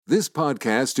This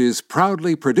podcast is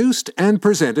proudly produced and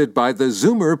presented by the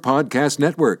Zoomer Podcast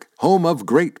Network, home of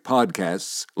great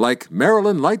podcasts like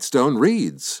Marilyn Lightstone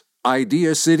Reads,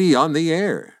 Idea City on the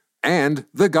Air, and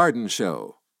The Garden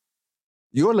Show.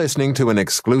 You're listening to an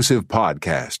exclusive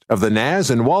podcast of the Naz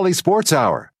and Wally Sports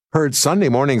Hour, heard Sunday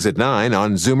mornings at 9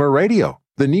 on Zoomer Radio,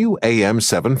 the new AM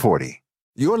 740.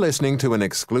 You're listening to an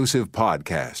exclusive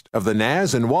podcast of the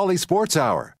Naz and Wally Sports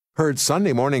Hour, heard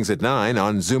Sunday mornings at 9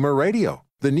 on Zoomer Radio,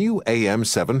 the new AM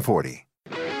 740.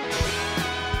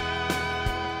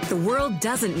 The world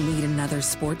doesn't need another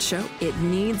sports show. It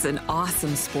needs an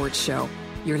awesome sports show.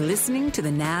 You're listening to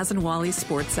the Naz and Wally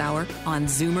Sports Hour on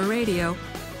Zoomer Radio.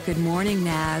 Good morning,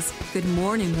 Naz. Good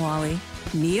morning, Wally.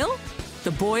 Neil, the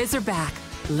boys are back.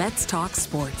 Let's talk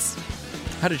sports.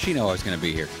 How did she know I was going to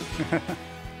be here?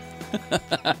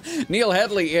 Neil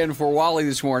Headley in for Wally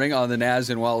this morning on the Naz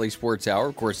and Wally Sports Hour.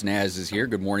 Of course, Naz is here.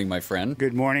 Good morning, my friend.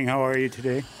 Good morning. How are you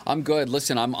today? I'm good.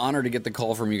 Listen, I'm honored to get the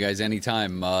call from you guys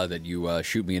anytime that you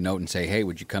shoot me a note and say, hey,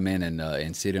 would you come in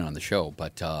and sit in on the show?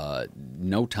 But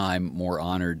no time more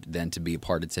honored than to be a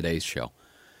part of today's show.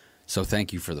 So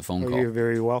thank you for the phone call. You're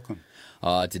very welcome.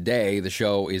 Today, the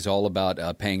show is all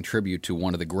about paying tribute to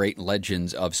one of the great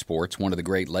legends of sports, one of the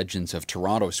great legends of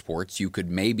Toronto sports. You could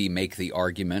maybe make the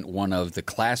argument one of the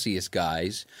classiest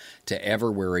guys to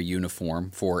ever wear a uniform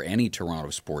for any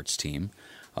Toronto sports team,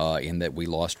 in that we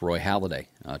lost Roy Halladay,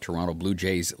 Toronto Blue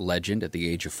Jays legend at the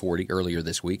age of 40 earlier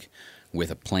this week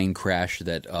with a plane crash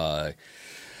that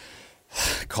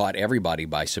caught everybody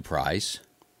by surprise.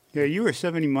 Yeah, you were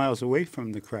 70 miles away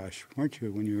from the crash, weren't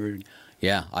you, when you were...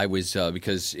 Yeah, I was,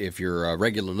 because if you're a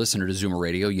regular listener to Zoomer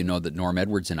Radio, you know that Norm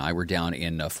Edwards and I were down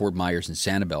in Fort Myers and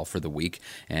Sanibel for the week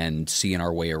and seeing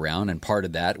our way around, and part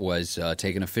of that was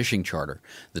taking a fishing charter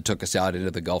that took us out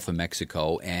into the Gulf of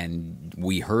Mexico, and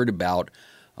we heard about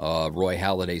Roy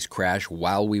Halladay's crash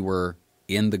while we were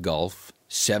in the Gulf,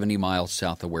 70 miles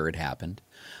south of where it happened.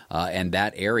 And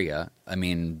that area, I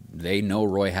mean, they know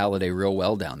Roy Halladay real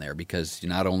well down there because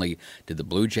not only did the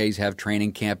Blue Jays have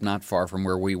training camp not far from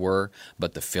where we were,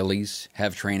 but the Phillies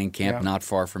have training camp not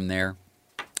far from there.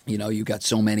 You know, you got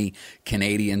so many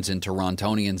Canadians and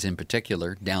Torontonians in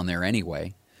particular down there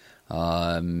anyway.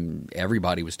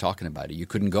 Everybody was talking about it. You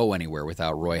couldn't go anywhere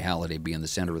without Roy Halladay being the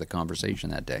center of the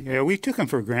conversation that day. Yeah, we took him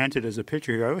for granted as a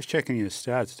pitcher. I was checking his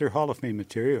stats. They're Hall of Fame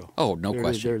material. Oh, no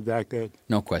question. They're that good.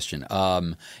 No question.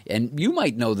 And you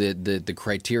might know the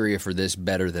criteria for this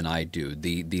better than I do,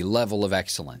 the level of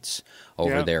excellence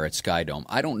over there at Skydome.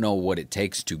 I don't know what it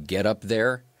takes to get up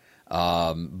there.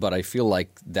 But I feel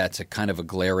like that's a kind of a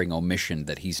glaring omission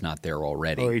that he's not there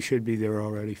already. Oh, he should be there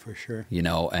already for sure. You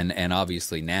know, and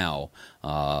obviously now,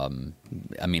 I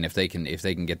mean, if they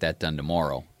can get that done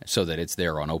tomorrow, so that it's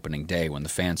there on opening day when the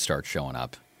fans start showing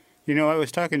up. You know, I was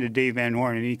talking to Dave Van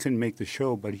Horn, and he couldn't make the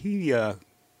show, but he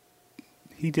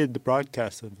did the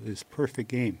broadcast of his perfect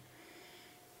game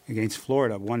against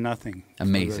Florida, 1-0.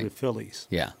 Amazing. For the Phillies.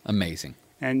 Yeah, amazing.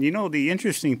 And, you know, the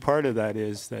interesting part of that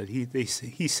is that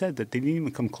he said that they didn't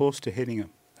even come close to hitting him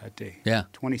that day. Yeah.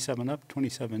 27 up,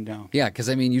 27 down. Yeah, because,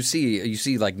 I mean, you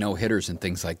see like no-hitters and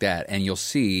things like that, and you'll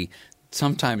see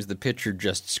sometimes the pitcher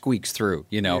just squeaks through,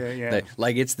 you know.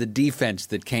 Like it's the defense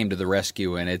that came to the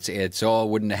rescue, and it's all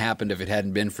wouldn't have happened if it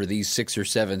hadn't been for these 6 or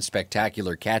 7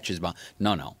 spectacular catches.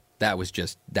 No. That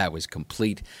was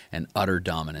complete and utter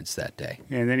dominance that day.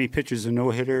 And then he pitches a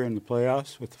no-hitter in the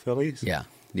playoffs with the Phillies. Yeah.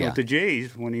 With the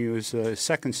Jays, when he was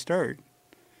second start,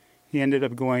 he ended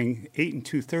up going 8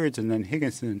 2/3, and then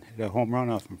Higginson hit a home run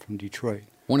off him from Detroit.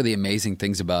 One of the amazing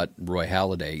things about Roy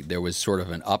Halladay, there was sort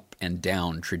of an up and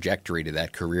down trajectory to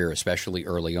that career, especially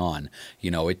early on.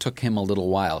 You know, it took him a little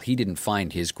while. He didn't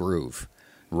find his groove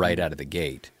right out of the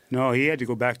gate. No, he had to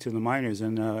go back to the minors,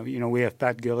 and you know, we have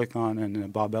Pat Gillick on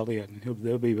and Bob Elliott, and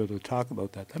they'll be able to talk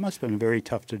about that. That must have been very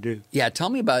tough to do. Yeah, tell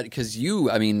me about it, because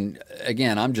I mean,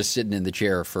 again, I'm just sitting in the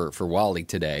chair for Wally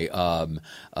today.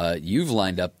 You've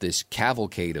lined up this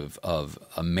cavalcade of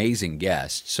amazing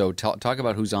guests. So talk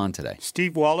about who's on today.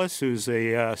 Steve Wallace, who's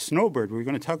a snowbird. We're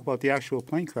going to talk about the actual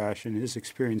plane crash and his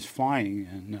experience flying,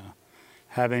 and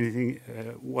have anything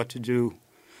what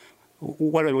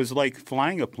it was like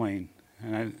flying a plane.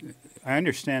 And I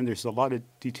understand there's a lot of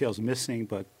details missing,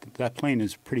 but that plane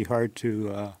is pretty hard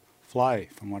to fly,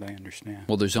 from what I understand.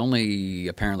 Well, there's only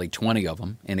apparently 20 of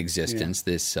them in existence,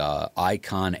 this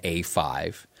Icon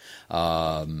A5.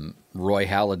 Roy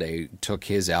Halladay took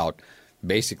his out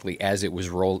basically as it was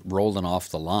rolling off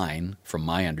the line, from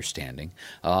my understanding.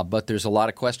 But there's a lot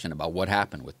of question about what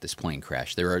happened with this plane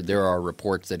crash. There are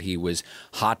reports that he was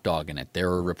hot dogging it. There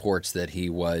are reports that he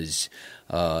was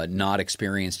not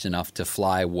experienced enough to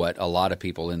fly what a lot of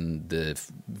people in the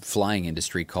flying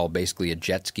industry call basically a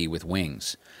jet ski with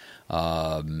wings.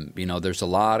 There's a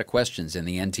lot of questions, and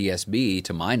the NTSB,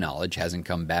 to my knowledge, hasn't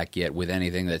come back yet with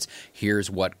anything that's here's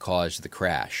what caused the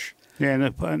crash. Yeah, and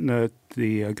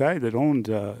the guy that owned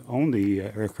the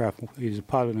aircraft, he's a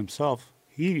pilot himself.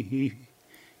 He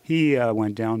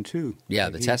went down too. Yeah,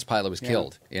 the test pilot was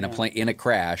killed in a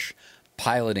crash,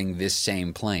 piloting this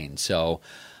same plane. So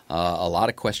a lot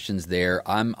of questions there.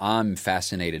 I'm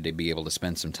fascinated to be able to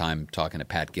spend some time talking to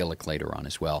Pat Gillick later on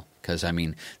as well. Because, I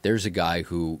mean, there's a guy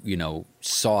who,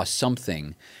 saw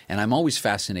something, and I'm always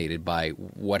fascinated by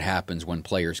what happens when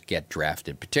players get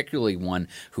drafted, particularly one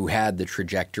who had the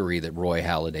trajectory that Roy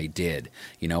Halladay did,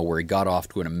 where he got off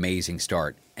to an amazing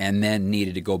start and then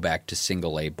needed to go back to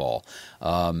single-A ball.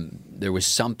 There was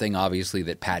something, obviously,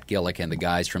 that Pat Gillick and the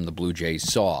guys from the Blue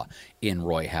Jays saw in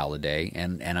Roy Halladay,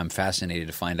 and I'm fascinated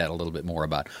to find out a little bit more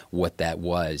about what that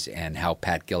was and how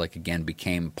Pat Gillick, again,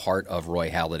 became part of Roy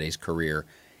Halladay's career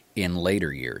in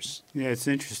later years. Yeah, it's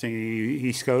interesting.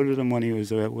 He scouted him when he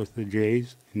was with the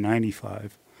Jays in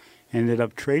 '95. Ended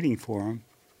up trading for him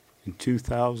in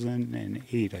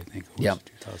 2008, I think it was,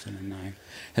 2009.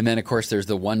 And then, of course, there's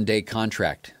the one-day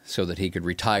contract so that he could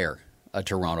retire a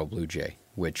Toronto Blue Jay,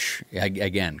 which,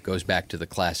 again, goes back to the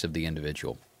class of the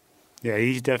individual. Yeah,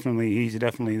 he's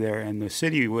definitely there. And the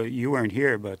city, you weren't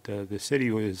here, but the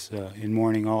city was in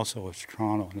mourning also. It's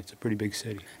Toronto, and it's a pretty big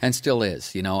city. And still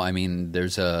is. I mean,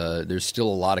 there's still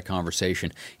a lot of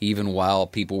conversation, even while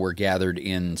people were gathered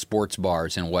in sports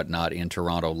bars and whatnot in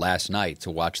Toronto last night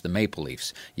to watch the Maple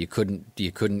Leafs. You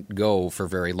couldn't go for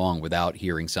very long without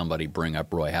hearing somebody bring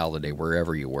up Roy Halladay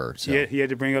wherever you were. So. Yeah, you had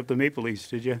to bring up the Maple Leafs,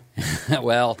 did you?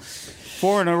 Well,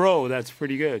 4 in a row. That's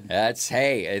pretty good.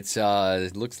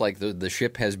 It looks like the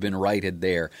ship has been righted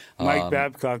there. Mike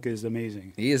Babcock is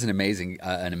amazing. He is an amazing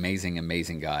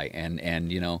guy, and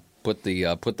put the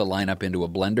lineup into a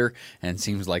blender, and it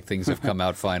seems like things have come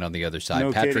out fine on the other side.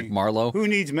 No Patrick kidding. Marleau. Who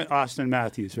needs Austin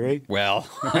Matthews, right? Well,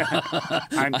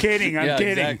 I'm kidding. I'm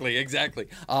kidding. Exactly.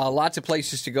 Lots of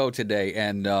places to go today,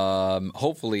 and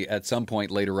hopefully at some point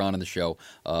later on in the show,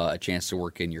 a chance to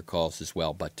work in your calls as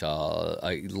well. But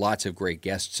lots of great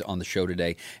guests on the show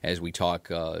today as we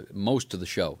talk most of the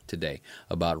show today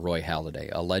about Roy Halladay,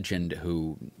 a legend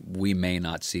who we may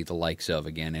not see the likes of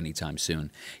again anytime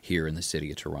soon here in the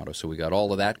city of Toronto. So we got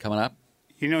all of that coming up.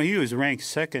 He was ranked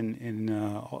second in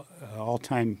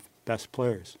all-time best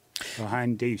players,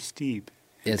 behind Dave Stieb.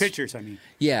 Pitchers, I mean.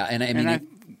 Yeah, and I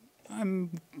mean,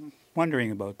 I'm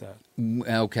wondering about that.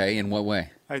 Okay, in what way?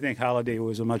 I think Halladay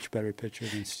was a much better pitcher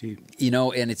than Stieb.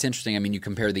 And it's interesting. I mean, you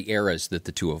compare the eras that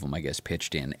the two of them, I guess,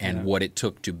 pitched in, and what it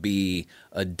took to be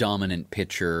a dominant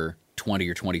pitcher 20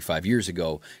 or 25 years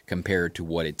ago compared to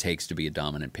what it takes to be a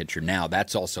dominant pitcher now.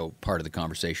 That's also part of the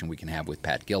conversation we can have with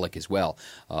Pat Gillick as well,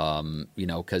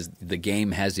 because the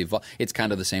game has evolved. It's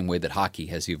kind of the same way that hockey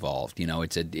has evolved.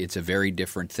 It's a very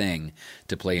different thing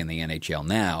to play in the NHL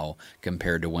now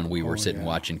compared to when we were sitting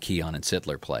watching Keon and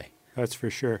Sittler play. That's for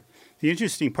sure. The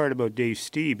interesting part about Dave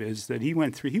Stieb is that he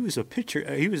was a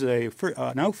pitcher. He was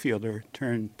an outfielder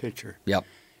turned pitcher. Yep.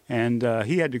 And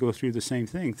he had to go through the same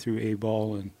thing through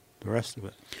A-ball and the rest of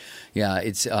it. Yeah,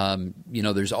 it's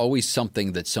there's always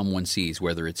something that someone sees,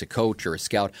 whether it's a coach or a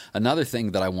scout. Another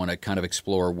thing that I want to kind of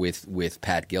explore with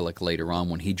Pat Gillick later on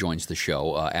when he joins the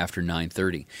show after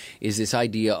 9:30 is this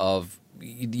idea of,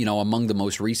 among the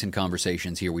most recent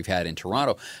conversations here we've had in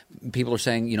Toronto, people are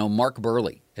saying, Mark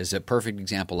Burley is a perfect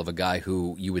example of a guy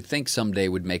who you would think someday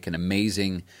would make an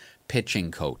amazing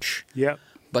pitching coach. Yep.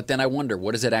 But then I wonder,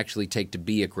 what does it actually take to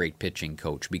be a great pitching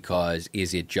coach? Because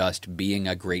is it just being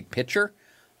a great pitcher?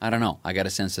 I don't know. I got a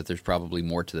sense that there's probably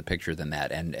more to the picture than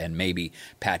that. And maybe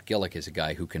Pat Gillick is a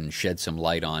guy who can shed some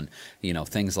light on,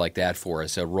 things like that for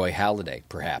us. Roy Halladay,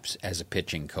 perhaps, as a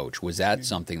pitching coach. Was that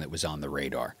something that was on the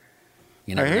radar?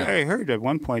 I heard at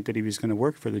one point that he was going to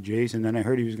work for the Jays, and then I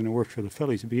heard he was going to work for the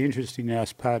Phillies. It'd be interesting to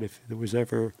ask Pat if there was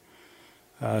ever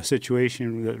a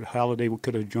situation that Halladay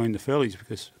could have joined the Phillies,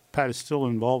 because Pat is still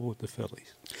involved with the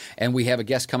Phillies. And we have a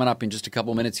guest coming up in just a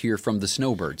couple minutes here from the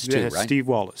Snowbirds, too, right? Steve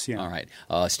Wallace, yeah. All right.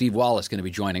 Steve Wallace going to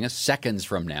be joining us seconds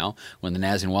from now when the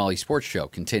Naz and Wally Sports Show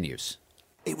continues.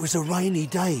 It was a rainy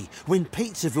day when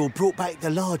Pizzaville brought back the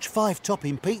large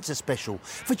 5-topping pizza special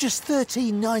for just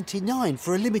 $13.99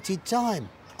 for a limited time.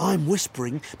 I'm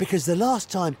whispering because the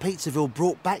last time Pizzaville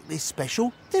brought back this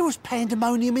special, there was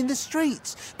pandemonium in the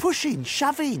streets, pushing,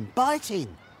 shoving,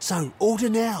 biting. So order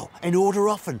now and order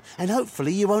often, and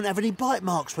hopefully you won't have any bite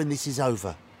marks when this is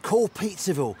over. Call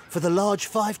Pizzaville for the large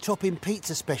 5-topping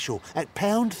pizza special at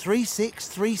pound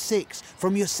 3636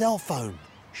 from your cell phone.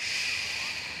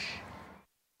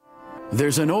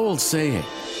 There's an old saying,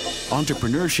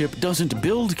 entrepreneurship doesn't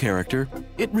build character,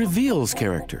 it reveals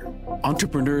character.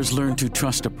 Entrepreneurs learn to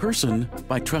trust a person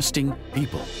by trusting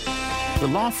people. The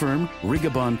law firm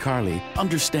Rigabon Carly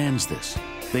understands this.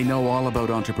 They know all about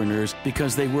entrepreneurs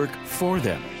because they work for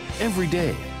them every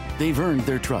day. They've earned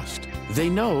their trust. They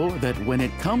know that when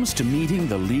it comes to meeting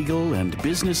the legal and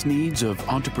business needs of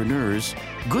entrepreneurs,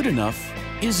 good enough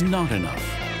is not enough.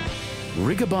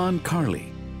 Rigabon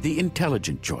Carly, the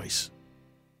intelligent choice.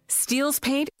 Steele's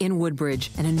Paint in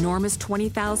Woodbridge, an enormous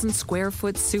 20,000 square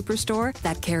foot superstore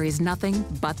that carries nothing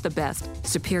but the best.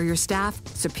 Superior staff,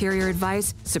 superior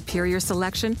advice, superior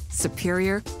selection,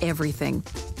 superior everything.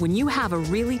 When you have a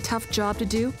really tough job to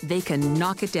do, they can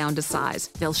knock it down to size.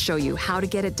 They'll show you how to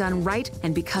get it done right,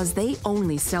 and because they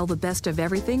only sell the best of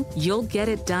everything, you'll get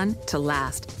it done to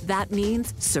last. That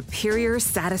means superior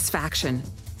satisfaction.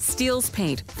 Steele's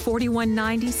Paint,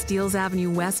 4190 Steeles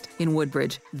Avenue West in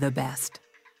Woodbridge, the best.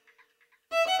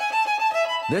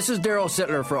 This is Daryl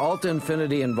Sittler for Alta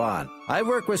Infinity in Vaughan. I've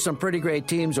worked with some pretty great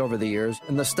teams over the years,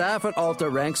 and the staff at Alta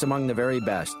ranks among the very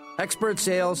best. Expert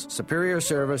sales, superior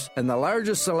service, and the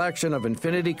largest selection of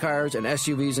Infinity cars and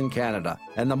SUVs in Canada,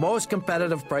 and the most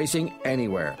competitive pricing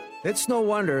anywhere. It's no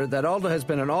wonder that Alta has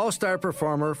been an all-star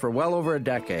performer for well over a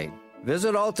decade.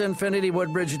 Visit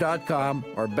AltaInfinityWoodbridge.com,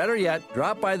 or better yet,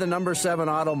 drop by the number 7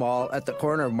 Auto Mall at the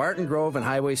corner of Martin Grove and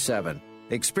Highway 7.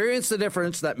 Experience the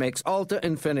difference that makes Alta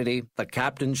Infinity the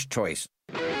captain's choice.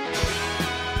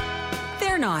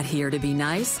 They're not here to be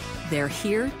nice. They're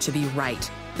here to be right.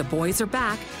 The boys are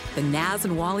back. The Naz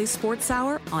and Wally Sports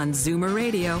Hour on Zoomer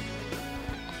Radio.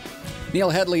 Neil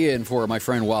Headley in for my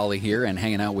friend Wally here and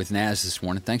hanging out with Naz this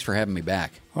morning. Thanks for having me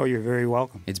back. Oh, you're very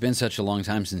welcome. It's been such a long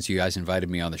time since you guys invited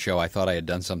me on the show. I thought I had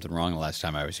done something wrong the last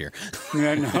time I was here.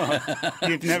 Yeah, no,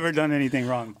 you've never done anything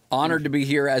wrong. Honored to be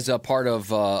here as a part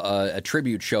of a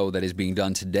tribute show that is being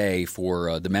done today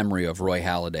for the memory of Roy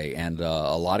Halladay, and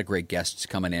a lot of great guests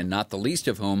coming in, not the least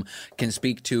of whom can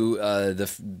speak to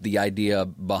the idea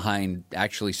behind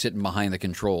actually sitting behind the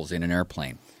controls in an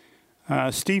airplane.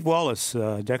 Steve Wallace,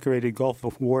 decorated Gulf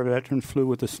War veteran, flew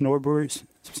with the Snowbirds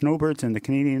and the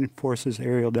Canadian Forces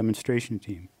Aerial Demonstration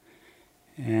Team.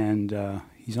 And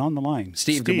he's on the line.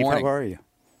 Steve, good morning. How are you?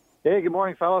 Hey, good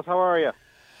morning, fellas. How are you?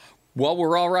 Well,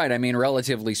 we're all right. I mean,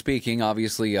 relatively speaking,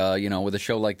 obviously, with a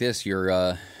show like this, you're,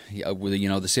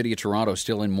 the city of Toronto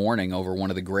still in mourning over one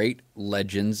of the great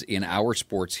legends in our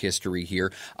sports history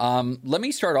here. Let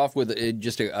me start off with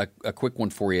just a quick one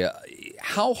for you.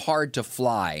 How hard to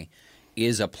fly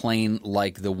is a plane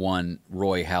like the one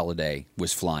Roy Halladay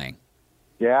was flying?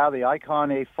 Yeah, the Icon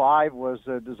A5 was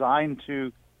designed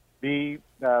to be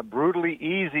brutally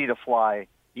easy to fly,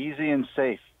 easy and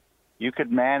safe. You could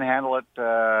manhandle it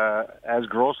as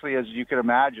grossly as you could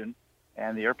imagine,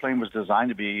 and the airplane was designed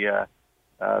to be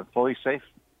fully safe,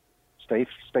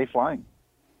 stay flying.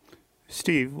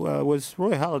 Steve, was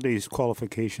Roy Halladay's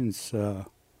qualifications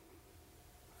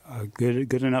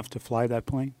good enough to fly that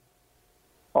plane?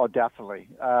 Oh, definitely.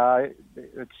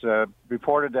 It's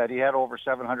reported that he had over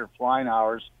 700 flying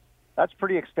hours. That's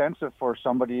pretty extensive for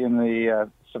somebody in the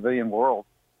civilian world.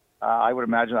 I would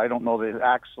imagine, I don't know the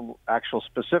actual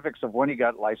specifics of when he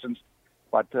got licensed,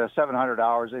 but 700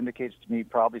 hours indicates to me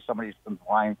probably somebody's been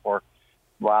flying for,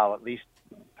 at least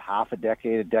half a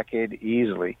decade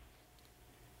easily.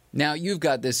 Now, you've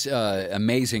got this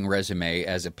amazing resume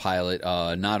as a pilot,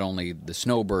 not only the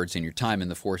Snowbirds and your time in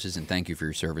the forces, and thank you for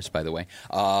your service, by the way,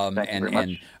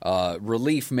 and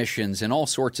relief missions and all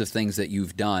sorts of things that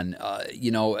you've done.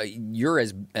 You're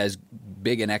as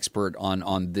big an expert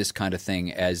on this kind of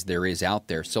thing as there is out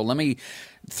there. So let me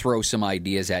throw some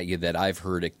ideas at you that I've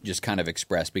heard just kind of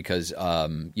expressed, because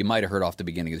you might have heard off the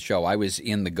beginning of the show. I was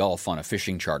in the Gulf on a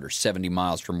fishing charter 70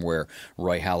 miles from where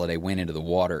Roy Halladay went into the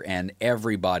water, and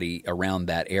everybody around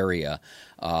that area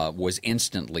was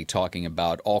instantly talking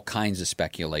about all kinds of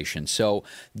speculation. So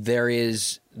there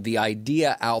is the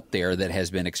idea out there that has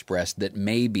been expressed that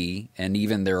maybe, and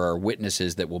even there are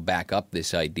witnesses that will back up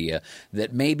this idea,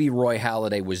 that maybe Roy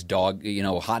Halladay was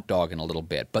hot dogging a little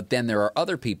bit. But then there are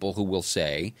other people who will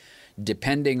say,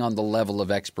 depending on the level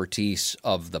of expertise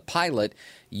of the pilot,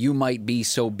 you might be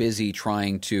so busy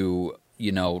trying to,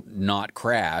 not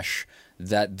crash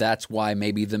that's why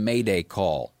maybe the Mayday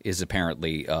call is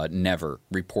apparently never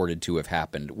reported to have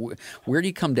happened. Where do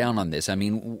you come down on this? I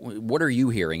mean, what are you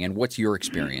hearing, and what's your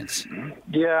experience?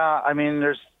 Yeah, I mean,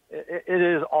 there's it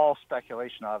is all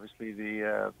speculation. Obviously,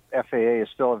 the FAA is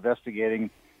still investigating,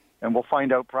 and we'll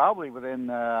find out probably within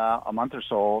a month or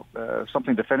so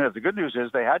something definitive. The good news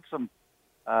is they had some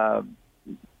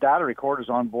data recorders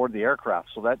on board the aircraft,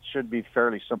 so that should be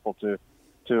fairly simple to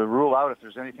rule out if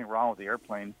there's anything wrong with the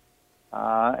airplane.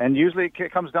 And usually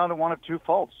it comes down to one of two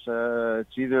faults.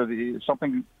 It's either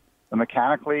something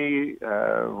mechanically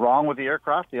wrong with the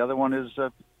aircraft. The other one is,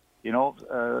 the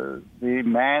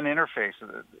man interface,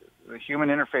 the human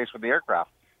interface with the aircraft.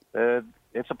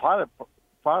 It's a pilot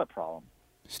problem.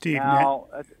 Steve, now,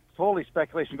 totally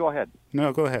speculation. Go ahead.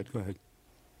 No, go ahead.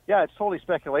 Yeah, it's totally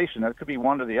speculation. It could be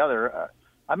one or the other.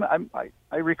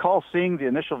 I recall seeing the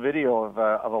initial video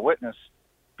of a witness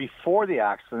before the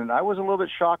accident. I was a little bit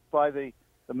shocked by the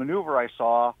maneuver I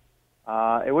saw.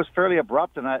 It was fairly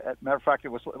abrupt, and as a matter of fact, it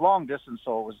was long distance,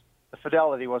 so the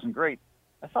fidelity wasn't great.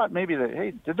 I thought maybe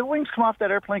did the wings come off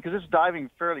that airplane? Because it's diving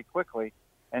fairly quickly,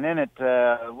 and then it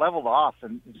leveled off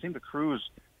and it seemed to cruise,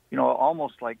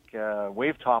 almost like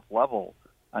wave top level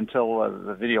until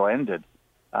the video ended.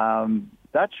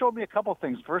 That showed me a couple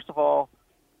things. First of all,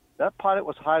 that pilot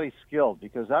was highly skilled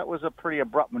because that was a pretty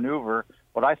abrupt maneuver.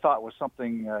 What I thought was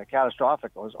something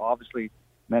catastrophic was obviously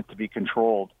meant to be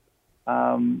controlled.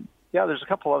 There's a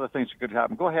couple other things that could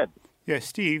happen. Go ahead. Yeah,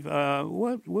 Steve,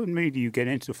 what made you get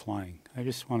into flying? I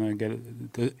just want to get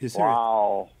it.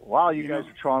 Wow, you guys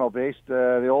are Toronto-based.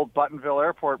 The old Buttonville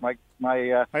Airport. I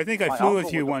think I flew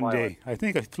with you one day.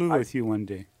 With you one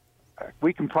day.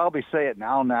 We can probably say it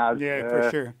now, Naz. Yeah,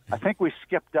 for sure. I think we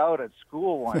skipped out at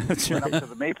school once. We went up to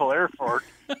the Maple Airport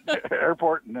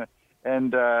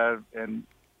and got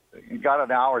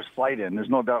an hour's flight in. There's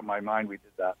no doubt in my mind we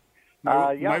did that.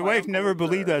 My wife never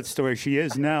believed that story. She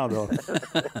is now, though.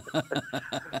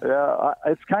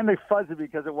 It's kind of fuzzy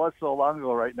because it was so long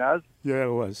ago, right, Naz? Yeah,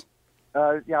 it was.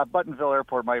 Buttonville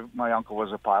Airport, my uncle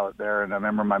was a pilot there, and I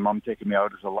remember my mom taking me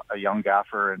out as a young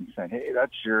gaffer and saying, hey,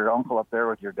 that's your uncle up there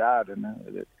with your dad, and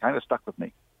it kind of stuck with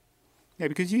me. Yeah,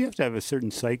 because you have to have a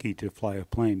certain psyche to fly a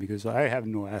plane, because I have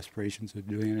no aspirations of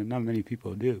doing it, and not many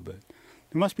people do, but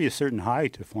there must be a certain high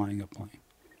to flying a plane.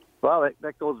 Well,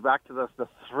 that goes back to the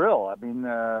thrill. I mean,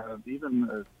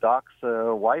 even Doc's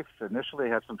wife initially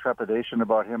had some trepidation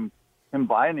about him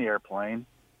buying the airplane.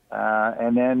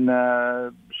 And then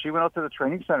she went out to the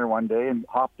training center one day and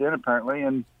hopped in, apparently,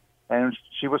 and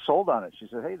she was sold on it. She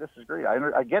said, hey, this is great.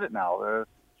 I get it now.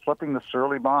 Flipping the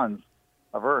surly bonds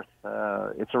of Earth.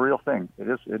 It's a real thing. It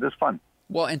is fun.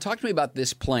 Well, and talk to me about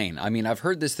this plane. I mean, I've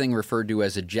heard this thing referred to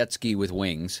as a jet ski with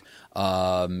wings.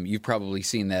 You've probably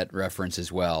seen that reference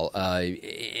as well.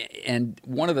 And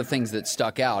one of the things that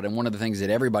stuck out, and one of the things that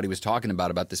everybody was talking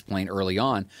about this plane early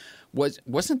on,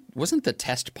 wasn't the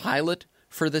test pilot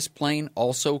for this plane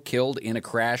also killed in a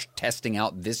crash testing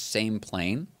out this same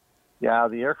plane? Yeah,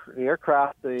 the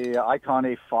aircraft, the Icon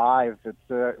A5,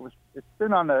 it's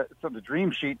been on the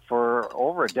dream sheet for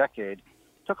over a decade.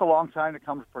 Took a long time to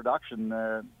come to production.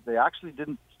 They actually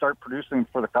didn't start producing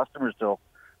for the customers till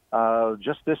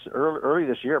just early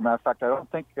this year. Matter of fact, I don't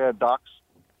think Doc's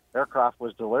aircraft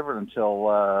was delivered until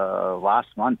last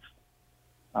month.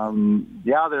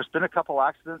 There's been a couple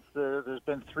accidents. There's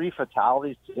been 3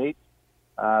 fatalities to date.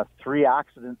 3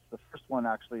 accidents. The first one,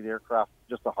 actually, the aircraft,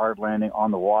 just a hard landing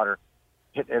on the water.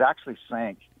 It actually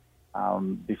sank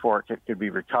before it could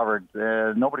be recovered.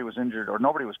 Nobody was injured or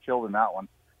nobody was killed in that one.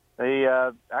 They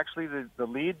actually the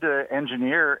lead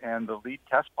engineer and the lead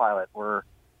test pilot were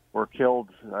killed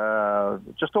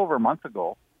just over a month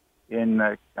ago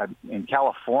in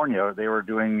California. They were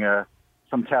doing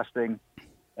some testing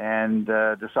and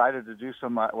decided to do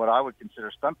some what I would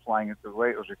consider stunt flying. The way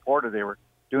it was reported, they were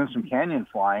doing some canyon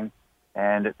flying,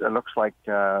 and it looks like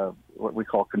what we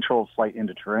call controlled flight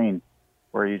into terrain,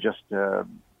 where you just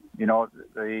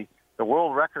the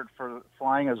world record for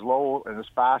flying as low and as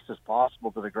fast as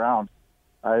possible to the ground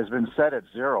has been set at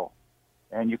 0,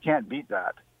 and you can't beat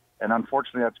that. And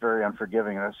unfortunately, that's very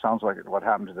unforgiving. And it sounds like what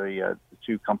happened to the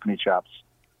 2 company chaps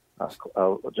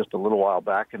just a little while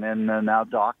back. And then now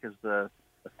Doc is the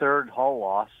 3rd hull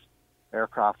loss,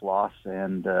 aircraft loss,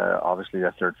 and obviously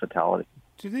the 3rd fatality.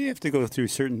 Do they have to go through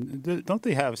don't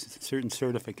they have certain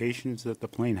certifications that the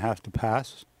plane has to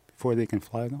pass before they can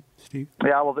fly them, Steve?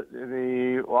 Yeah, well,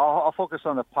 I'll focus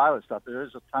on the pilot stuff. There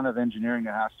is a ton of engineering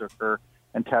that has to occur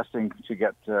and testing to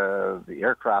get the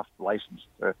aircraft licensed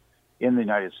in the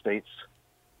United States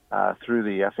through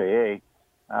the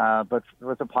FAA. But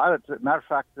with the pilots, as a matter of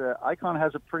fact, Icon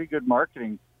has a pretty good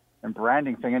marketing and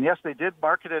branding thing. And yes, they did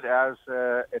market it as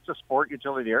it's a sport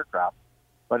utility aircraft,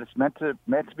 but it's meant to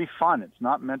be fun. It's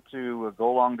not meant to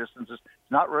go long distances.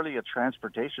 It's not really a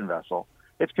transportation vessel.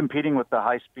 It's competing with the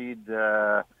high-speed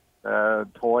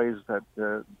toys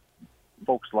that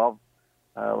folks love,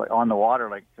 like on the water,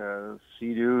 like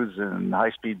Sea-Doos and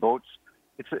high-speed boats.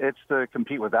 It's to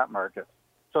compete with that market.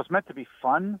 So it's meant to be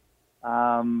fun,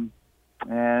 and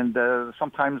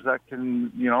sometimes that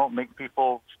can, make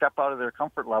people step out of their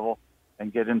comfort level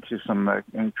and get into some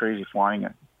crazy flying.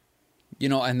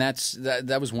 And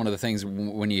that was one of the things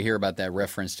when you hear about that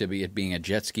reference to it being a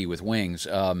jet ski with wings.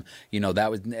 That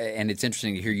was, and it's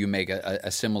interesting to hear you make a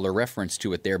similar reference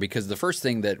to it there, because the first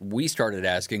thing that we started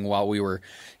asking while we were,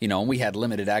 and we had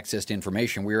limited access to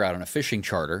information, we were out on a fishing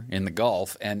charter in the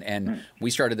Gulf, and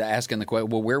we started asking the question,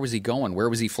 well, where was he going? Where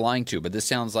was he flying to? But this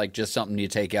sounds like just something you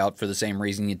take out for the same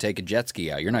reason you take a jet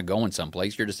ski out. You're not going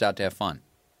someplace. You're just out to have fun.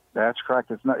 That's correct.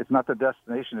 It's not the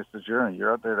destination. It's the journey.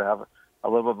 You're out there to have a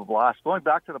little bit of a blast. Going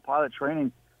back to the pilot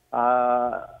training,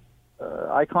 Icon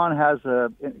has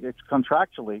it's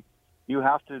contractually, you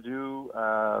have to do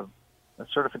a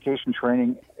certification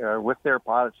training with their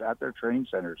pilots at their training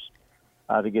centers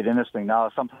to get in this thing. Now,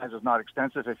 sometimes it's not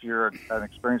extensive. If you're an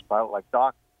experienced pilot like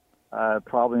Doc, it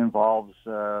probably involves,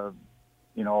 a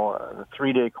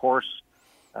 3-day course,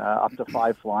 up to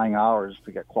 5 flying hours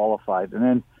to get qualified. And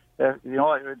then,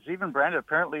 it's even branded.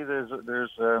 Apparently, there's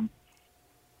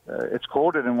it's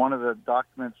quoted in one of the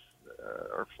documents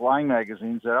or flying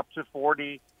magazines that up to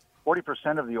 40%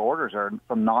 of the orders are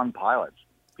from non-pilots.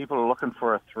 People are looking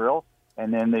for a thrill,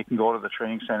 and then they can go to the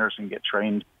training centers and get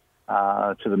trained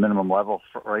to the minimum level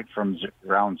right from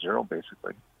ground zero,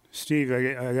 basically. Steve,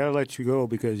 I got to let you go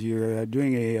because you're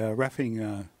doing a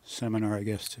reffing seminar, I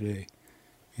guess, today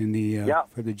in the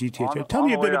for the GTHA. Tell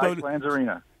me a bit about Icelands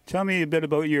Arena. Tell me a bit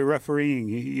about your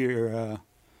refereeing.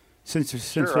 Since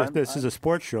this is a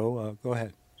sports show, go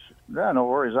ahead. Yeah, no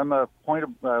worries. I'm a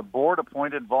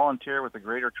board-appointed volunteer with the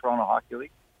Greater Toronto Hockey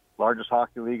League, largest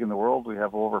hockey league in the world. We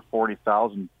have over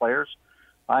 40,000 players.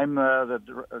 I'm the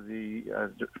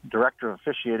director of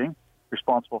officiating,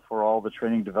 responsible for all the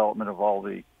training development of all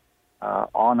the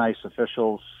on-ice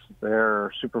officials,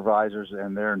 their supervisors,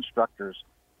 and their instructors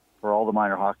for all the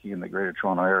minor hockey in the Greater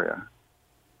Toronto area.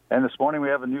 And this morning we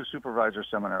have a new supervisor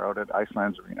seminar out at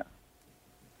Icelands Arena.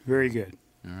 Very good.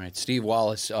 All right, Steve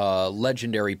Wallace,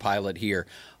 legendary pilot here,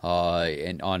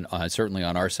 and certainly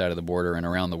on our side of the border and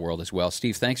around the world as well.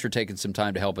 Steve, thanks for taking some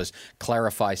time to help us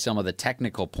clarify some of the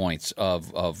technical points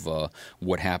of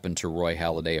what happened to Roy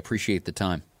Halladay. Appreciate the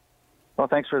time. Well,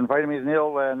 thanks for inviting me,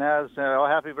 Neil. Naz,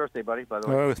 happy birthday, buddy, by the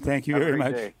way. Oh, thank you very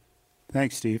much. Day.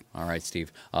 Thanks, Steve. All right,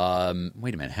 Steve. Wait a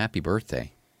minute. Happy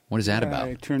birthday. What is that about?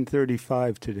 I turned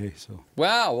 35 today, so.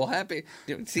 Wow, well, happy.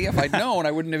 See, if I'd known,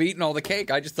 I wouldn't have eaten all the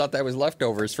cake. I just thought that was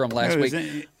leftovers from last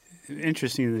week.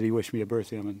 Interesting that he wished me a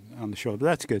birthday on the show, but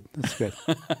that's good. That's good.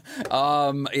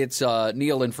 It's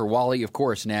Neil in for Wally. Of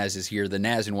course, Naz is here, the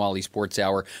Naz and Wally Sports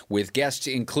Hour, with guests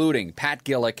including Pat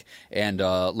Gillick and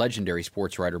legendary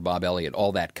sports writer Bob Elliott.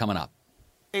 All that coming up.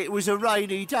 It was a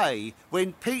rainy day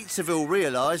when Pizzaville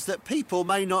realised that people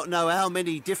may not know how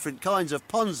many different kinds of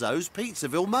ponzos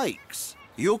Pizzaville makes.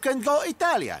 You can go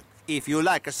Italian if you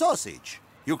like a sausage.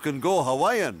 You can go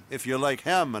Hawaiian if you like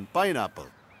ham and pineapple.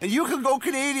 And you can go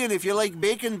Canadian if you like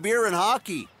bacon, beer and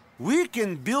hockey. We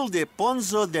can build a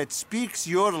ponzo that speaks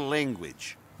your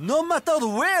language, no matter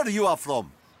where you are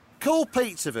from. Call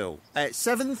Pizzaville at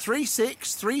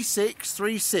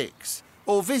 736-3636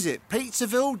 or visit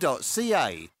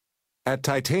pizzaville.ca. At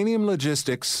Titanium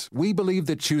Logistics, we believe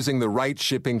that choosing the right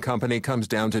shipping company comes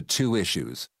down to 2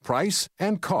 issues: price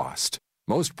and cost.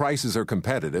 Most prices are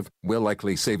competitive, will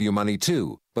likely save you money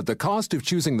too, but the cost of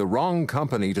choosing the wrong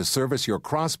company to service your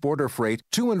cross-border freight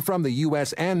to and from the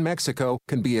U.S. and Mexico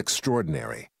can be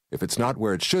extraordinary. If it's not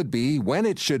where it should be, when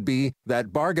it should be,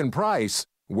 that bargain price,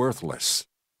 worthless.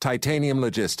 Titanium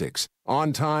Logistics.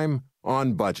 On time,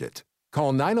 on budget.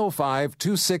 Call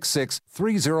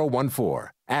 905-266-3014.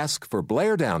 Ask for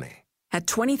Blair Downey. At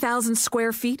 20,000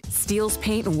 square feet, Steele's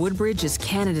Paint in Woodbridge is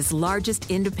Canada's largest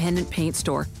independent paint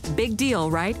store. Big deal,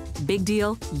 right? Big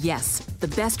deal? Yes. The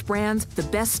best brands, the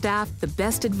best staff, the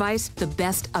best advice, the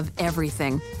best of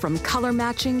everything. From color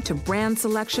matching to brand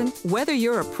selection, whether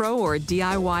you're a pro or a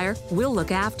DIYer, we'll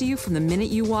look after you from the minute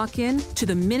you walk in to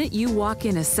the minute you walk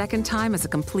in a second time as a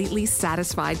completely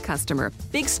satisfied customer.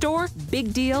 Big store,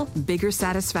 big deal, bigger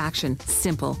satisfaction.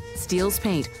 Simple. Steele's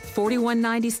Paint,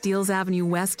 4190 Steeles Avenue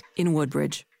West in Woodbridge.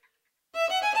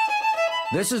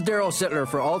 This is Daryl Sittler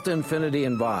for Alta Infinity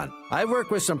in Vaughan. I've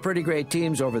worked with some pretty great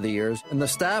teams over the years, and the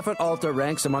staff at Alta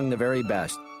ranks among the very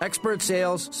best. Expert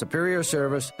sales, superior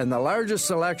service, and the largest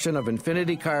selection of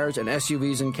Infinity cars and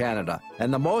SUVs in Canada,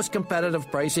 and the most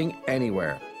competitive pricing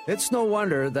anywhere. It's no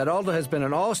wonder that Alta has been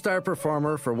an all-star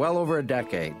performer for well over a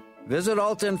decade. Visit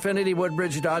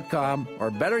AltaInfinityWoodbridge.com,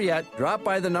 or better yet, drop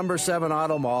by the number 7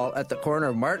 Auto Mall at the corner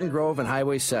of Martin Grove and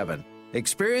Highway 7.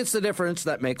 Experience the difference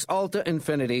that makes Alta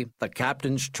Infinity the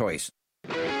captain's choice.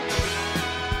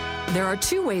 There are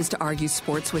 2 ways to argue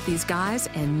sports with these guys,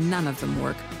 and none of them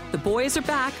work. The boys are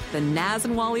back, the Naz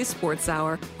and Wally Sports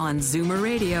Hour on Zoomer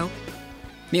Radio.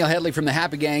 Neil Headley from the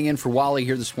Happy Gang in for Wally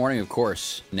here this morning. Of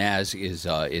course, Naz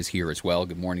is here as well.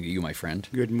 Good morning to you, my friend.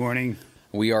 Good morning.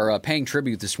 We are paying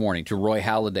tribute this morning to Roy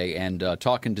Halladay and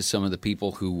talking to some of the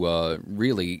people who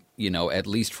really, at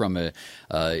least from a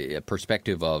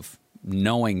perspective of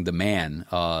knowing the man,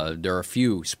 there are a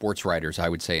few sports writers, I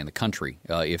would say, in the country,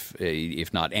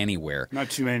 if not anywhere.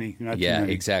 Not too many. Yeah,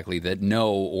 exactly, that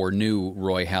know or knew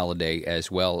Roy Halladay as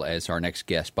well as our next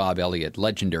guest, Bob Elliott,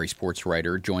 legendary sports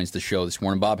writer, joins the show this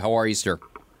morning. Bob, how are you, sir?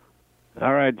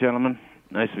 All right, gentlemen.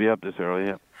 Nice to be up this early,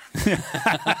 yeah.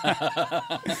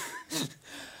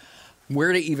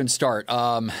 Where to even start?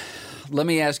 Let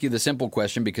me ask you the simple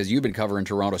question, because you've been covering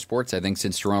Toronto sports, I think,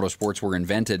 since Toronto sports were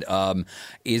invented.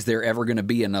 Is there ever going to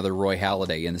be another Roy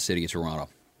Halladay in the city of Toronto?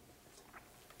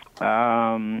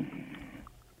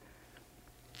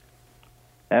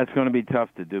 That's going to be tough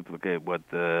to duplicate what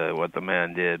the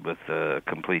man did with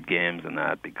complete games and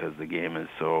that, because the game is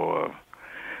so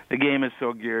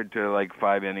geared to like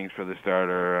 5 innings for the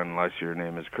starter, unless your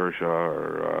name is Kershaw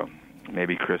or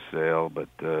maybe Chris Sale, but.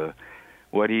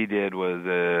 What he did was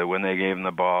when they gave him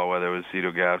the ball, whether it was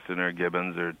Cito Gaston or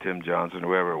Gibbons or Tim Johnson,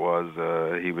 whoever it was,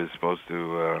 he was supposed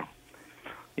to,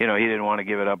 he didn't want to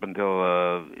give it up until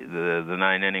the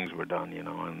 9 innings were done,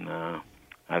 and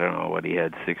I don't know what he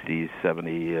had, 60,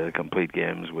 70 complete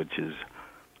games, which is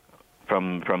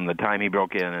from the time he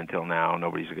broke in until now,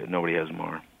 nobody has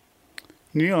more.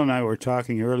 Neil and I were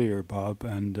talking earlier, Bob,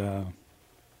 and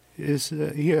is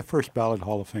he a first ballot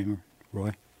Hall of Famer,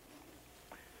 Roy?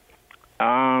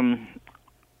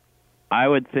 I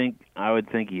would think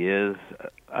he is.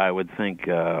 I would think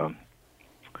the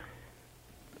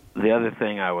other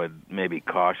thing I would maybe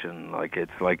caution,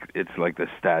 it's like the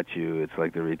statue, it's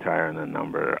like the retirement the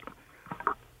number.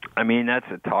 I mean, that's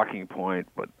a talking point,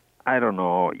 but I don't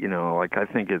know. I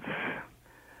think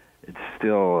it's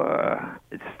still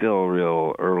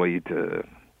real early to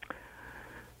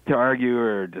argue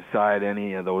or decide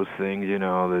any of those things.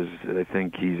 I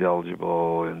think he's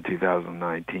eligible in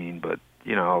 2019, but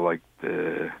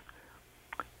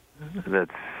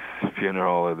that's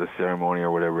funeral or the ceremony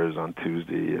or whatever is on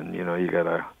Tuesday, and you got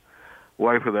a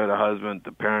wife without a husband,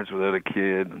 the parents without a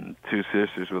kid, and 2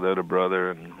 sisters without a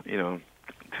brother, and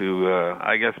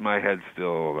I guess my head's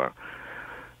still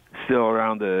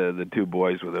around the 2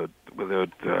 boys without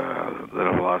that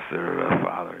have lost their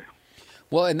father.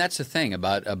 Well, and that's the thing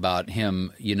about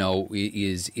him,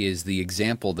 is the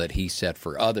example that he set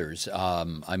for others.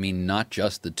 I mean, not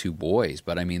just the 2 boys,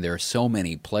 but I mean, there are so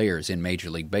many players in Major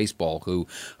League Baseball who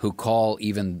call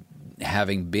even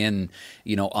having been,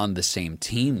 on the same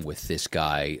team with this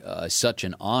guy, such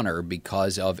an honor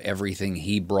because of everything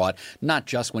he brought, not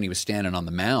just when he was standing on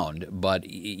the mound, but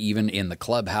even in the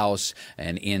clubhouse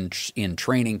and in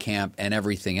training camp and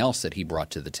everything else that he brought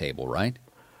to the table, right?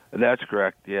 That's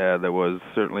correct. Yeah, there was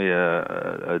certainly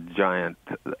a giant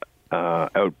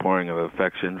outpouring of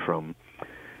affection from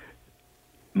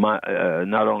not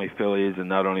only Phillies and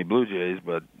not only Blue Jays,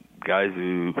 but guys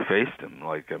who faced him.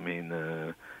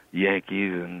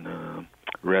 Yankees and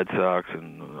Red Sox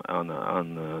and on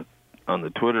the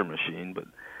Twitter machine. But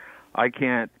I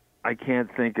can't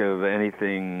think of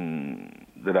anything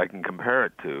that I can compare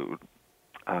it to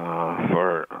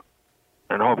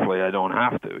and hopefully I don't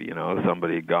have to,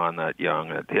 somebody gone that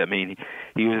young. I mean,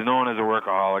 he was known as a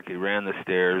workaholic. He ran the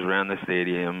stairs, ran the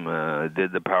stadium,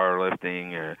 did the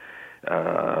powerlifting,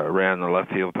 ran the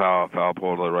left field foul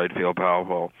pole to the right field foul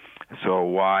pole. So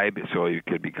why? So he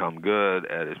could become good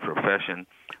at his profession,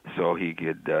 so he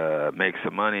could make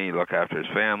some money, look after his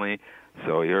family.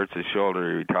 So he hurts his shoulder,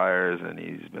 he retires, and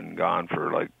he's been gone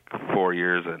for like 4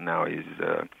 years, and now he's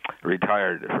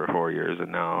retired for 4 years,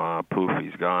 and now poof,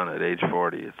 he's gone at age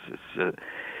 40.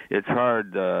 It's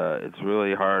hard. It's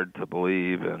really hard to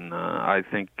believe, and I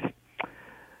think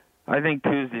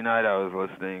Tuesday night I was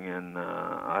listening, and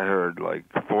I heard like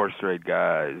 4 straight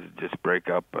guys just break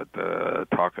up at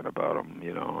talking about him.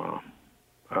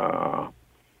 And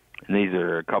these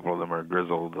are a couple of them are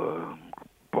grizzled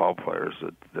ball players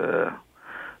that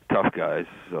tough guys.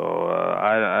 So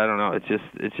I don't know. It's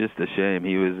just a shame.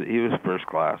 He was first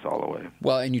class all the way.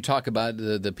 Well, and you talk about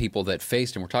the people that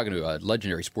faced him. We're talking to a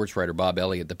legendary sports writer, Bob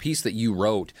Elliott. The piece that you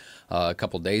wrote a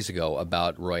couple days ago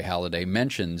about Roy Halladay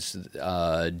mentions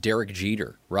Derek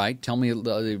Jeter, right? Tell me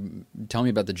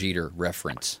about the Jeter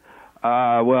reference.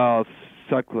 Well,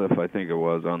 Sutcliffe, I think it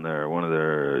was, on one of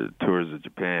their tours of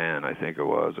Japan, I think it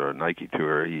was, or a Nike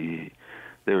tour.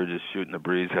 They were just shooting the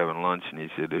breeze, having lunch, and he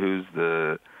said, "Who's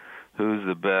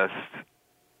the best?"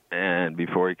 And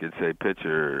before he could say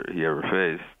pitcher he ever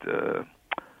faced,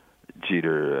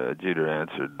 Jeter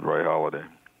answered Roy Halladay.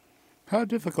 How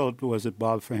difficult was it,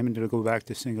 Bob, for him to go back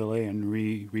to Single A and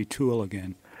retool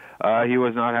again? He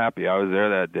was not happy. I was there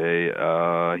that day.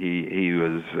 He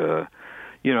was,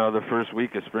 the first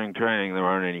week of spring training, there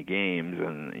aren't any games,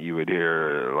 and you would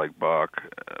hear, like Buck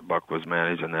was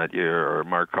managing that year, or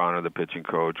Mark Connor, the pitching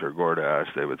coach, or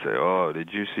Gordash, they would say, "Oh, did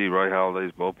you see Roy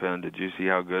Halladay's bullpen? Did you see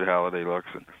how good Halladay looks?"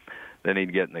 And then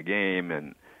he'd get in the game,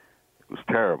 and it was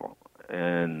terrible.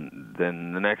 And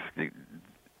then the next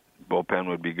bullpen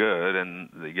would be good, and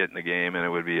they get in the game, and it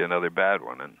would be another bad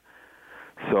one. And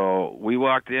so we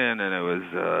walked in, and it was,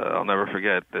 I'll never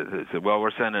forget, they said, "Well,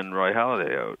 we're sending Roy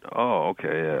Halladay out." "Oh,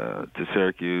 okay, to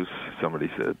Syracuse,"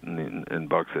 somebody said. And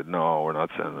Buck said, "No, we're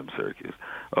not sending him to Syracuse."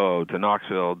 "Oh, to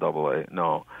Knoxville, AA."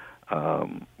 "No,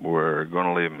 we're going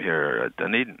to leave him here at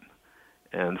Dunedin."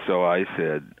 And so I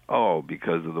said, "Oh,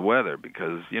 because of the weather,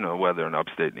 because, weather in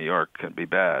upstate New York can be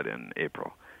bad in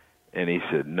April." And he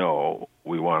said, "No,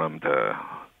 we want him to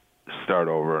start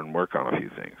over and work on a few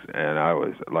things." And I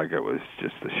was like, it was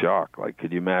just a shock. Like,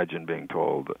 could you imagine being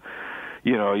told,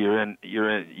 you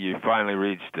finally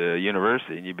reached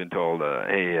university and you've been told,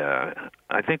 "Hey,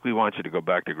 I think we want you to go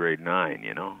back to grade 9,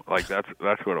 Like, that's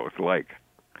what it was like.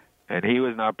 And he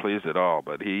was not pleased at all,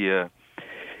 but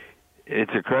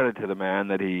it's a credit to the man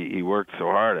that he worked so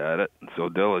hard at it and so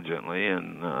diligently,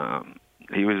 and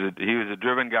he was a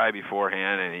driven guy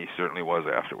beforehand, and he certainly was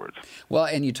afterwards. Well,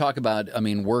 and you talk about,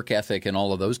 work ethic and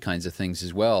all of those kinds of things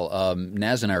as well.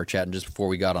 Naz and I were chatting just before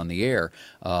we got on the air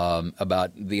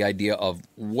about the idea of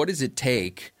what does it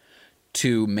take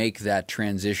to make that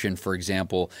transition, for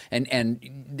example, and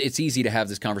it's easy to have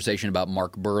this conversation about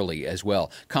Mark Burley as well.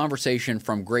 Conversation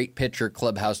from great pitcher,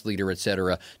 clubhouse leader, et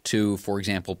cetera, to, for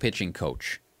example, pitching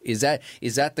coach. Is that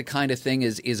the kind of thing?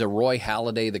 Is a Roy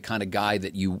Halladay the kind of guy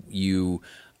that you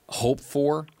hope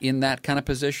for in that kind of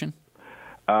position?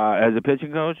 As a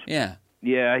pitching coach? Yeah.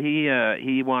 Yeah,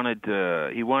 he wanted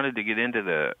to get into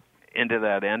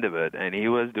that end of it, and he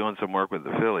was doing some work with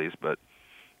the Phillies, but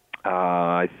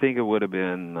I think it would have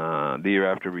been the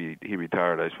year after he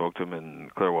retired. I spoke to him in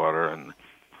Clearwater, and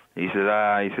he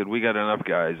said, "We got enough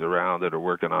guys around that are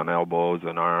working on elbows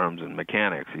and arms and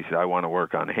mechanics." He said, "I want to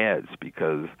work on heads,"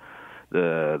 because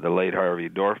the late Harvey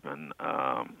Dorfman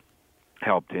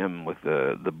helped him with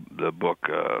the book,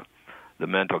 The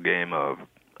Mental Game of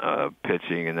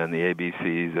Pitching, and then the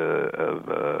ABCs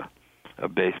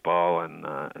of baseball, and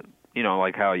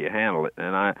like how you handle it.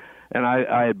 And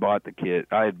I had bought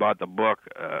the book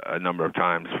a number of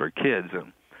times for kids,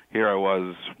 and here I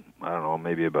was, I don't know,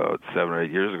 maybe about 7 or 8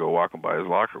 years ago, walking by his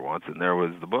locker once, and there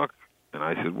was the book. And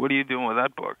I said, "What are you doing with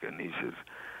that book?" And he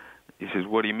says,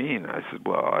 "What do you mean?" I said,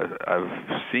 "Well, I've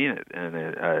seen it, and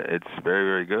it's very,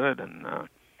 very good."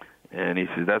 And he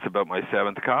said, "That's about my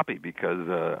 7th copy," because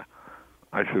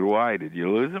I said, "Why? Did you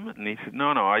lose him?" And he said,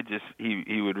 "No,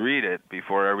 he would read it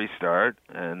before every start,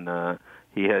 and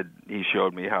he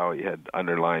showed me how he had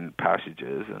underlined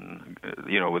passages, and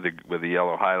with the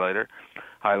yellow highliner,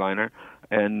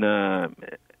 and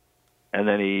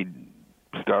then he'd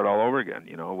start all over again,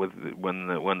 with when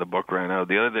the book ran out.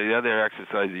 The other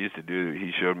exercise he used to do,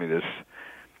 he showed me this.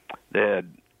 They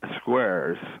had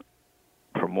squares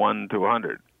from 1 to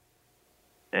 100,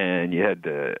 and you had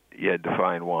to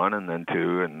find 1 and then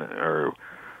 2 or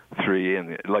 3,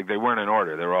 and like they weren't in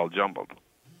order; they were all jumbled.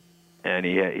 And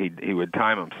he would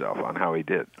time himself on how he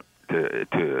did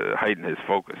to heighten his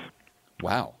focus.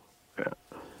 Wow.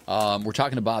 Yeah. We're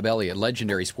talking to Bob Elliott,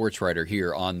 legendary sports writer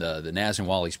here on the Naz and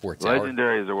Wally Sports Hour.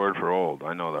 Legendary is a word for old.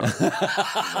 I know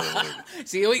that.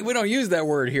 See, we don't use that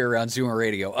word here on Zoomer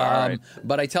Radio. Right.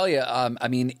 But I tell you,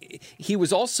 he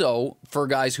was also, for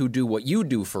guys who do what you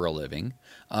do for a living,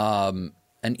 an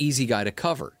easy guy to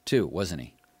cover, too, wasn't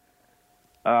he?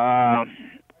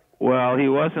 Well, he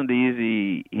wasn't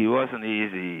easy.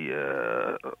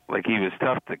 Like, he was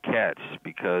tough to catch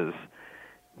because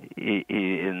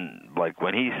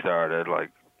when he started,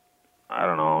 like, I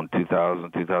don't know, in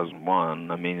 2000, 2001.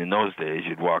 I mean, in those days,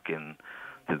 you'd walk in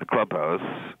to the clubhouse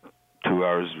 2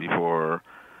 hours before,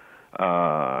 3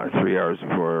 hours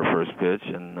before first pitch,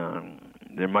 and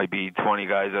there might be 20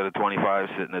 guys out of 25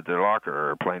 sitting at their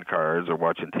locker or playing cards or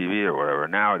watching TV or whatever.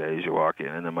 Nowadays, you walk in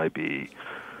and there might be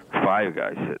 5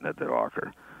 guys sitting at their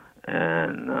locker,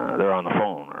 and they're on the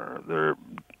phone or they're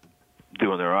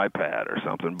doing their iPad or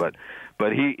something. But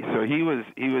he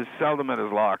was seldom at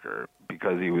his locker,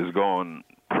 because he was going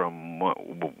from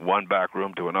one back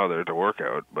room to another to work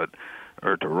out,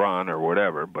 or to run or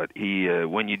whatever. But he,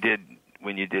 when you did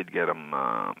get him,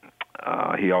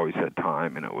 he always had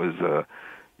time, and it was,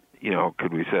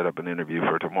 could we set up an interview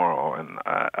for tomorrow? And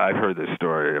I've heard this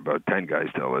story, about 10 guys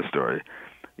tell this story.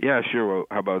 Yeah, sure. Well,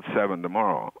 how about 7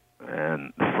 tomorrow?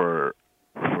 And for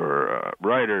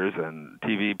writers and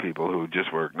TV people who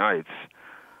just work nights,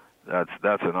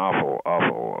 that's an awful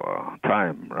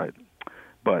time, right?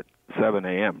 But 7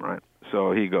 a.m., right?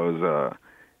 So he goes.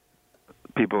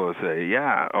 People will say,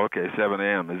 "Yeah, okay, 7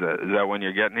 a.m. Is that when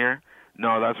you're getting here?"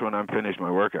 No, that's when I'm finished my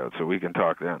workout, so we can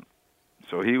talk then.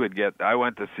 So he would get. I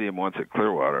went to see him once at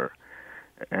Clearwater,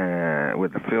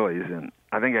 with the Phillies, and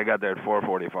I think I got there at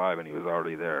 4:45, and he was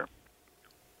already there.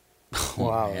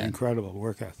 Wow, incredible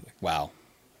work ethic. Wow.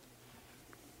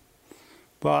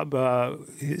 Bob,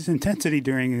 his intensity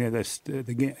during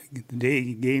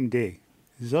the game day,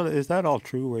 is that all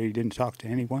true, where he didn't talk to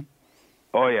anyone?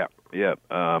 Oh, yeah.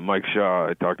 Mike Shaw,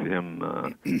 I talked to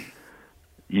him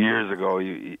years ago.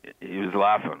 He was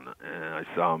laughing, and I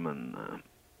saw him in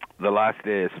the last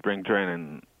day of spring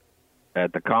training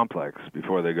at the complex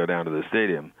before they go down to the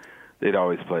stadium. They'd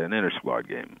always play an inter-squad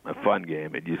game, a fun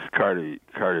game. It used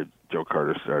Joe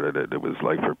Carter started it. It was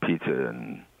like for pizza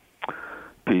and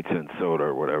soda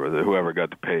or whatever. Whoever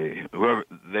got to pay,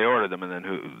 they ordered them, and then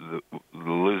the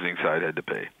losing side had to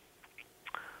pay.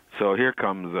 So here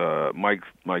comes Mike.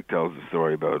 Mike tells the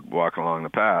story about walking along the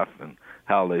path, and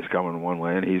Halliday's coming one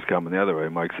way, and he's coming the other way.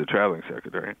 Mike's the traveling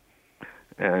secretary,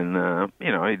 and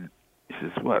he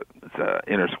says, "What? It's an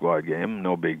inter-squad game,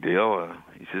 no big deal."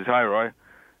 He says, "Hi, Roy,"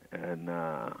 and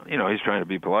he's trying to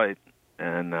be polite,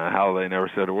 and Halliday never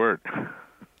said a word.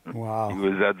 Wow. He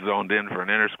was that zoned in for an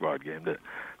inter-squad game to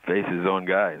face his own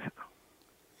guys.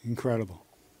 Incredible.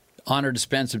 Honored to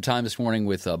spend some time this morning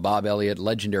with Bob Elliott,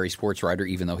 legendary sports writer,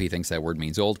 even though he thinks that word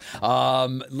means old.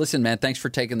 Listen, man, thanks for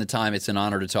taking the time. It's an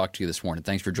honor to talk to you this morning.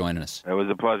 Thanks for joining us. It was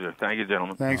a pleasure. Thank you,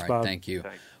 gentlemen. Thanks, All right, Bob. Thank you.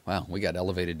 Thanks. Wow, we got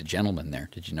elevated to gentleman there.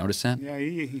 Did you notice that? Yeah,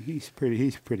 he's pretty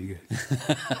good.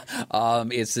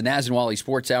 It's the Naz and Wally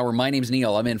Sports Hour. My name's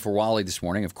Neil. I'm in for Wally this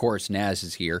morning. Of course, Naz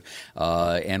is here,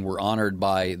 and we're honored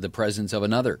by the presence of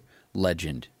another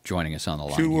legend joining us on the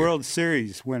line. 2 here. World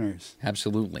Series winners.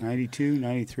 Absolutely. 92,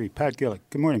 93. Pat Gillick.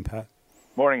 Good morning, Pat.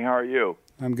 Morning. How are you?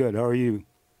 I'm good. How are you?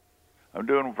 I'm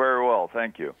doing very well,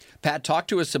 thank you. Pat, talk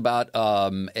to us about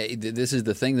this is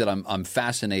the thing that I'm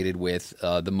fascinated with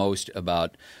the most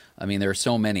about. I mean, there are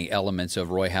so many elements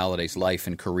of Roy Halladay's life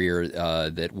and career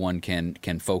that one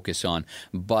can focus on.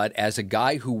 But as a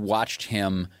guy who watched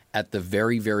him at the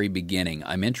very, very beginning,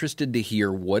 I'm interested to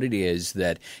hear what it is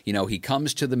that, he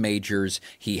comes to the majors,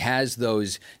 he has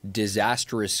those one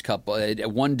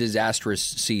disastrous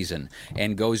season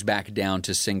and goes back down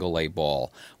to single-A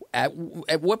ball. At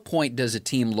what point does a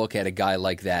team look at a guy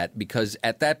like that? Because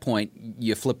at that point,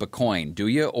 you flip a coin, do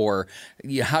you? Or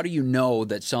how do you know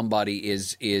that somebody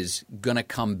is going to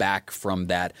come back from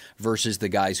that versus the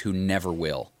guys who never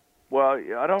will? Well,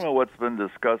 I don't know what's been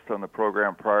discussed on the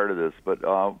program prior to this, but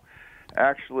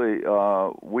actually,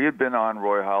 we had been on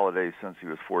Roy Halladay since he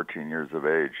was 14 years of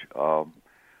age.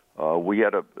 We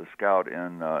had a scout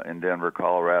in Denver,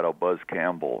 Colorado, Buzz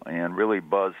Campbell, and really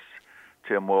Buzz,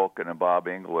 Tim Wilkin, and Bob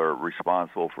Engler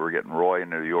responsible for getting Roy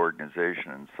into the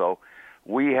organization. And so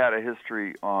we had a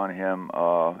history on him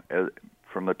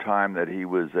from the time that he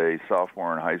was a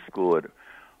sophomore in high school at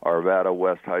Arvada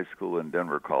West High School in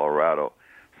Denver, Colorado.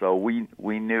 So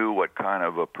we knew what kind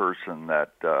of a person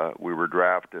that we were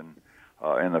drafting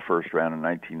in the first round in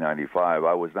 1995.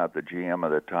 I was not the GM at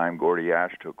the time. Gordy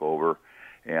Ash took over,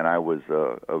 and I was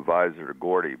advisor to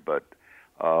Gordy. But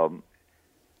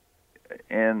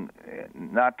and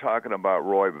not talking about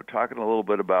Roy, but talking a little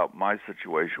bit about my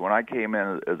situation. When I came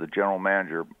in as a general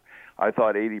manager, I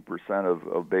thought 80%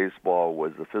 of baseball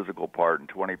was the physical part and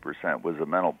 20% was the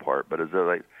mental part. But as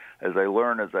I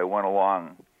learned as I went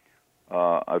along,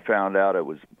 I found out it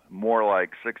was more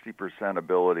like 60%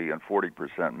 ability and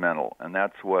 40% mental, and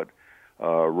that's what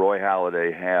Roy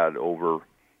Halladay had over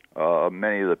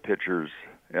many of the pitchers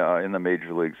in the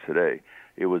major leagues today.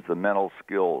 It was the mental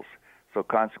skills. So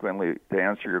consequently, to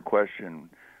answer your question,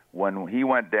 when he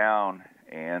went down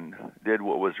and did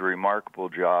what was a remarkable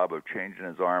job of changing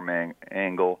his arm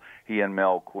angle, he and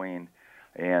Mel Queen,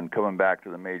 and coming back to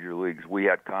the major leagues, we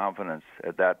had confidence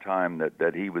at that time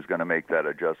that he was going to make that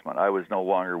adjustment. I was no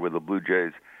longer with the Blue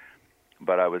Jays,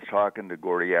 but I was talking to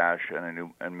Gordy Ash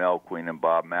and Mel Queen and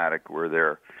Bob Maddock were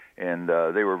there, and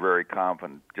they were very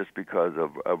confident just because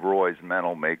of Roy's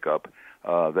mental makeup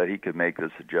that he could make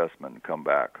this adjustment and come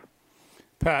back.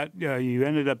 Pat, you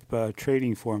ended up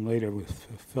trading for him later with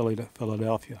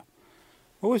Philadelphia.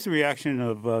 What was the reaction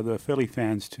of the Philly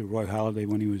fans to Roy Halladay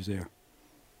when he was there?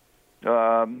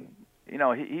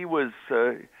 He was.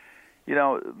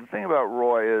 The thing about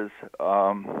Roy is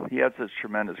he had such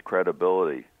tremendous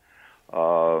credibility.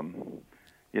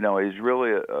 He's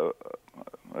really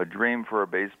a dream for a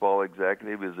baseball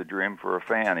executive. He was a dream for a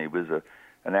fan. He was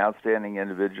an outstanding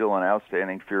individual, an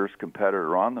outstanding, fierce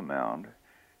competitor on the mound.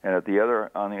 And on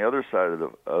the other side of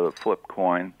the flip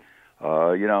coin,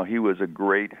 he was a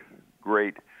great,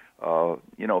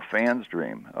 fan's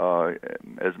dream.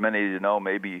 As many of you know,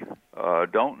 maybe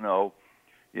don't know,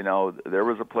 there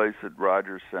was a place at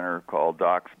Rogers Center called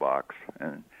Doc's Box,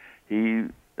 and he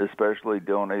especially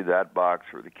donated that box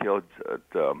for the kids at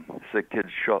Sick Kids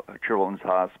Children's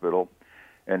Hospital,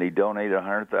 and he donated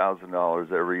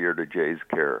 $100,000 every year to Jay's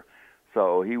Care.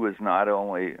 So he was not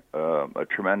only a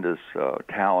tremendous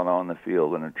talent on the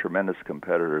field and a tremendous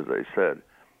competitor, as I said.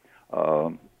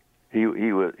 He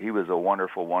was a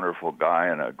wonderful, wonderful guy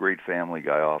and a great family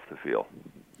guy off the field.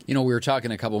 We were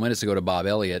talking a couple minutes ago to Bob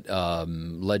Elliott,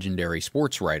 legendary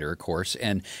sports writer, of course,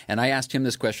 and I asked him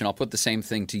this question. I'll put the same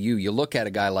thing to you. You look at a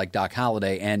guy like Doc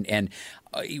Halladay, and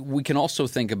we can also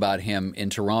think about him in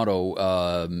Toronto.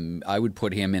 I would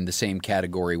put him in the same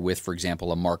category with, for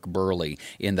example, a Mark Burley,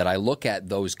 in that I look at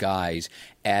those guys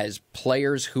as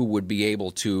players who would be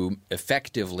able to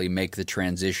effectively make the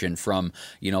transition from,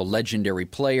 legendary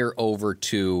player over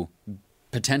to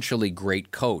potentially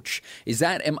great coach. Is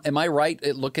that am I right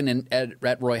at looking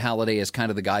at Roy Halladay as kind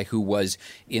of the guy who was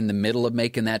in the middle of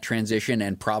making that transition,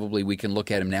 and probably we can look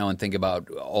at him now and think about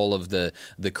all of the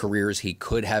careers he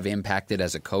could have impacted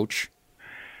as a coach?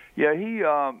 Yeah, he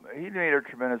made a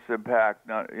tremendous impact.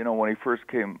 When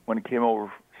he came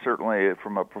over, certainly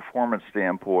from a performance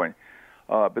standpoint.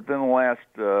 But then the last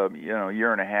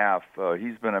year and a half,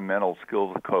 he's been a mental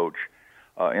skills coach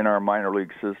in our minor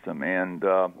league system, and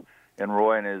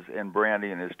Roy and Brandy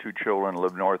and his two children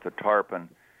live north of Tarpon,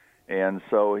 and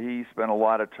so he spent a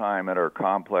lot of time at our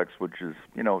complex, which is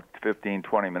 15,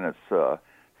 20 minutes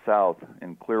south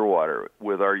in Clearwater,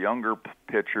 with our younger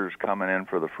pitchers coming in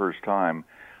for the first time.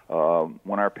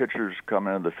 When our pitchers come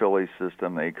into the Philly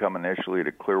system, they come initially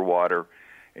to Clearwater,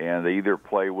 and they either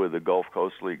play with the Gulf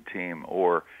Coast League team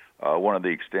or one of the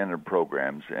extended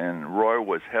programs. And Roy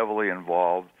was heavily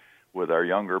involved with our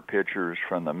younger pitchers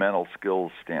from the mental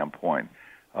skills standpoint.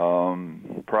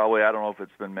 Probably, I don't know if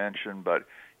it's been mentioned, but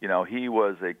he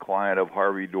was a client of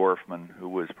Harvey Dorfman, who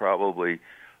was probably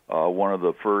one of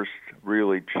the first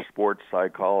really sports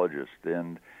psychologists.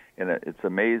 And it's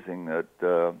amazing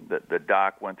that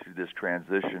Doc went through this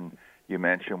transition you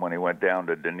mentioned when he went down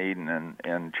to Dunedin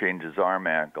and changed his arm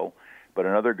ankle. But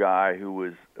another guy who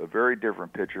was a very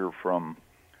different pitcher from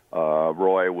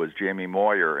Roy was Jamie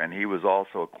Moyer, and he was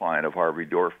also a client of Harvey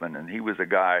Dorfman, and he was a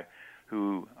guy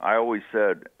who I always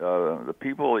said the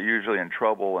people usually in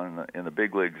trouble in the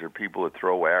big leagues are people that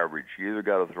throw average. You either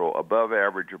got to throw above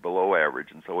average or below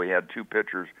average, and so we had two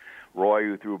pitchers, Roy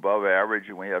who threw above average,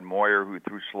 and we had Moyer who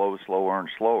threw slower and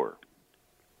slower.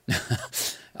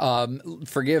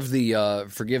 Forgive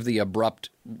the abrupt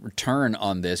turn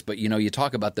on this, but you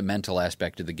talk about the mental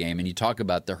aspect of the game, and you talk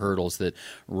about the hurdles that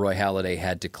Roy Halladay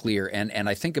had to clear, and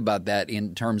I think about that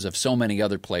in terms of so many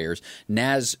other players.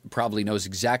 Naz probably knows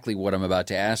exactly what I'm about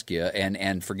to ask you,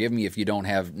 and forgive me if you don't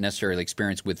have necessarily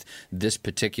experience with this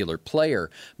particular player,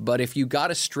 but if you got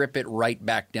to strip it right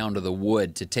back down to the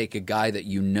wood to take a guy that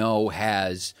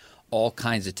has all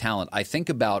kinds of talent. I think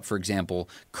about, for example,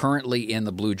 currently in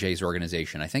the Blue Jays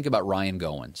organization, I think about Ryan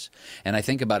Goins, and I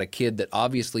think about a kid that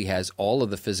obviously has all of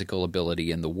the physical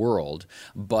ability in the world,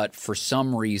 but for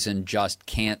some reason just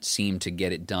can't seem to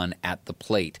get it done at the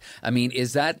plate. I mean,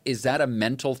 is that a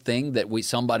mental thing that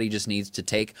somebody just needs to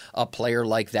take a player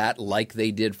like that, like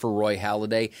they did for Roy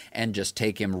Halladay, and just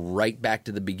take him right back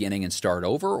to the beginning and start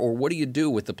over? Or what do you do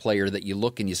with the player that you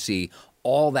look and you see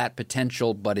all that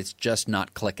potential, but it's just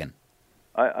not clicking?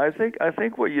 I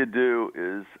think what you do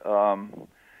is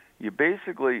you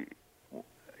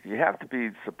have to be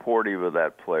supportive of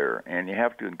that player, and you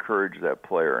have to encourage that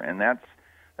player, and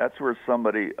that's where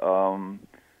somebody, though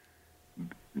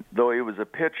he was a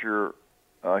pitcher,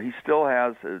 he still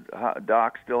has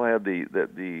Doc still had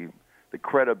the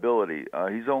credibility.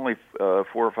 He's only 4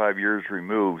 or 5 years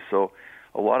removed, so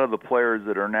a lot of the players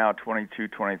that are now 22,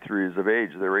 23 years of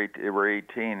age, they were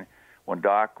 18. When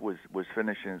Doc was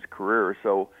finishing his career.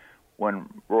 So when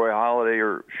Roy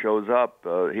Halladay shows up,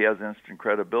 he has instant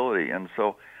credibility. And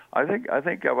so I think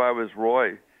if I was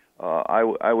Roy,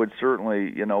 I would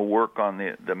certainly work on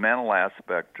the mental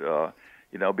aspect,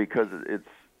 because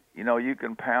you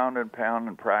can pound and pound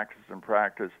and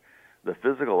practice the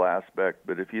physical aspect,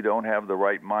 but if you don't have the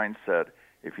right mindset,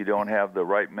 if you don't have the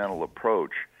right mental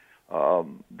approach,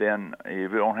 then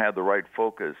if you don't have the right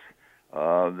focus,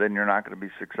 then you're not going to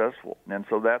be successful. And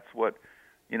so that's what,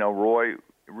 Roy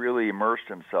really immersed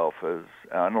himself as.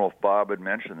 I don't know if Bob had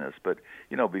mentioned this, but,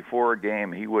 before a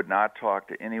game, he would not talk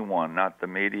to anyone, not the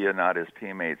media, not his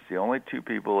teammates. The only two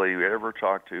people that he would ever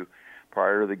talk to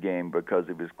prior to the game, because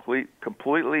he was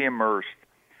completely immersed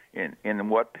in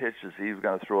what pitches he was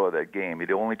going to throw at that game.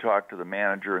 He'd only talk to the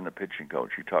manager and the pitching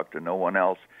coach. He talked to no one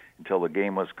else until the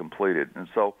game was completed. And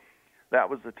so that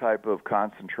was the type of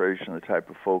concentration, the type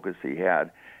of focus he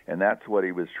had, and that's what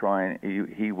he was trying.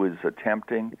 He was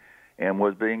attempting and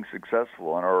was being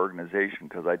successful in our organization,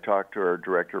 because I talked to our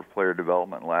director of player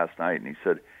development last night, and he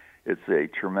said it's a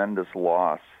tremendous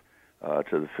loss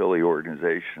to the Philly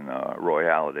organization, Roy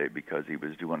Halladay, because he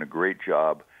was doing a great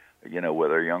job,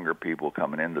 with our younger people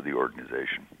coming into the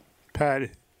organization.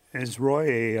 Pat, is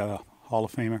Roy a Hall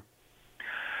of Famer?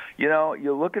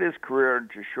 You look at his career,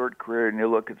 just short career, and you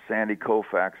look at Sandy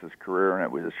Koufax's career, and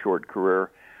it was a short career.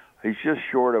 He's just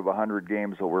short of 100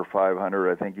 games over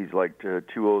 500. I think he's like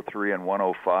 203 and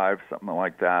 105, something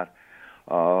like that.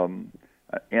 And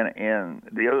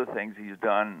the other things he's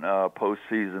done,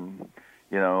 postseason,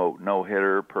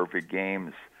 no-hitter, perfect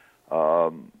games,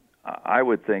 I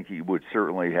would think he would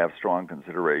certainly have strong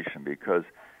consideration, because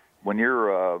when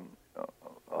you're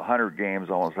 100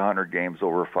 games, almost 100 games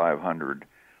over 500,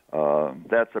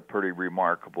 that's a pretty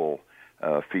remarkable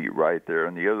feat right there.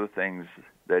 And the other things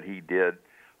that he did,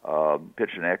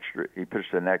 he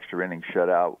pitched an extra inning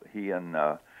shutout. He and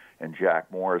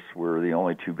Jack Morris were the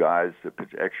only two guys that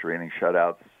pitched extra inning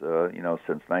shutouts,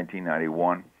 since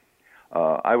 1991.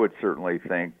 I would certainly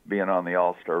think, being on the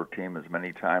All-Star team as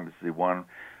many times as he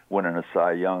winning a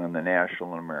Cy Young in the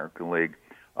National and American League,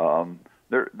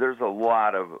 there's a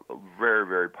lot of very,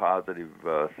 very positive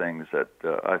things that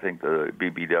I think the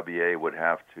BBWA would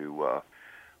have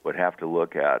to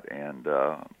look at, and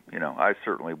I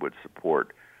certainly would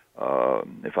support.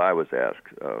 If I was asked,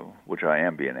 which I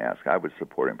am being asked, I would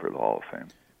support him for the Hall of Fame.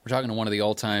 We're talking to one of the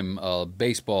all-time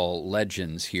baseball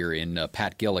legends here in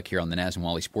Pat Gillick here on the Naz and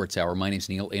Wally Sports Hour. My name's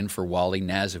Neil, in for Wally.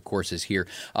 Naz, of course, is here.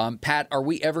 Pat, are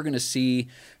we ever going to see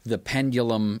the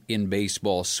pendulum in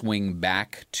baseball swing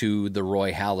back to the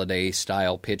Roy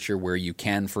Halladay-style pitcher, where you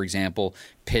can, for example,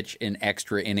 pitch an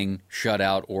extra inning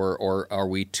shutout, or are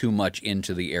we too much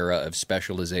into the era of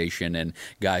specialization and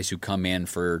guys who come in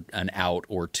for an out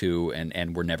or two,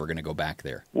 and we're never going to go back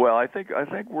there? Well, I think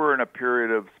we're in a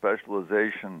period of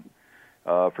specialization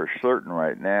for certain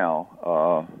right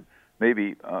now.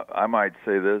 Maybe I might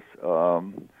say this,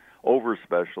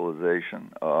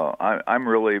 over-specialization. I'm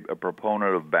really a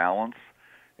proponent of balance.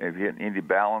 If you need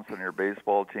balance on your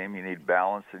baseball team, you need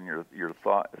balance in your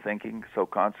thinking. So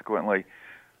consequently,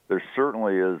 there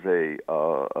certainly is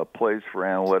a place for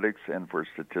analytics and for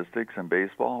statistics in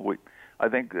baseball. I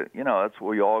think that, that's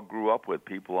what we all grew up with.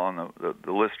 People on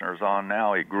the listeners on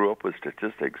now, you grew up with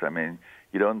statistics. I mean,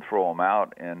 you don't throw them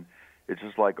out, and it's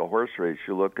just like a horse race.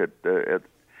 You look at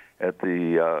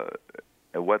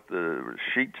what the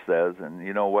sheet says, and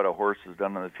you know what a horse has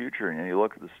done in the future, and you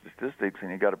look at the statistics, and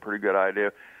you got a pretty good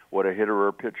idea what a hitter or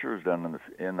a pitcher has done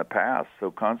in the past. So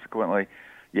consequently,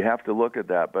 you have to look at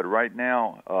that. But right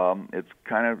now, it's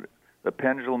kind of, the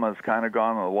pendulum has kind of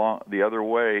gone the other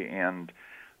way, and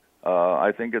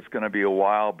I think it's going to be a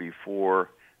while before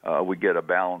we get a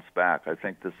balance back. I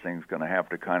think this thing's going to have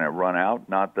to kind of run out.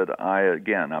 Not that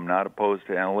I'm not opposed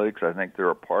to analytics. I think they're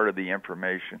a part of the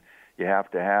information you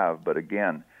have to have. But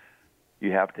again,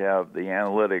 you have to have the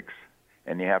analytics,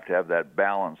 and you have to have that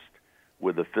balanced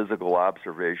with the physical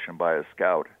observation by a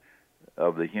scout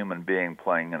of the human being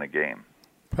playing in a game.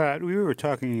 Pat, we were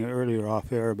talking earlier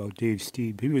off air about Dave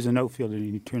Stieb. He was an outfielder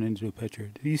and he turned into a pitcher.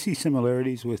 Do you see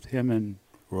similarities with him and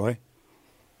Roy?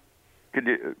 Could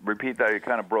you repeat that? You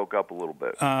kind of broke up a little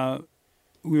bit.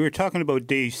 We were talking about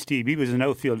Dave Stieb. He was an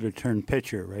outfielder turned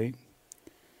pitcher, right?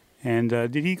 And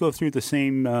did he go through the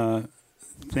same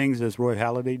things as Roy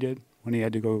Halladay did when he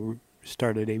had to go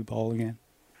start at A-ball again?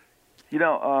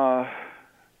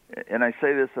 And I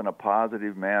say this in a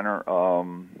positive manner,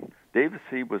 Dave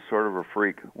Stieb was sort of a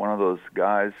freak, one of those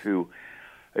guys who,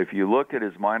 if you look at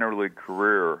his minor league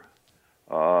career,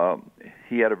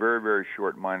 he had a very, very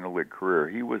short minor league career.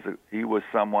 He was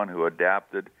someone who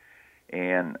adapted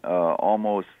and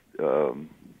almost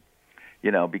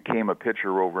became a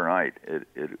pitcher overnight.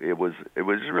 It was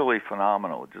really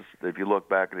phenomenal. Just if you look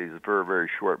back at his very, very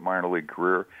short minor league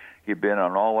career, he'd been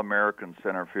an All-American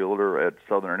center fielder at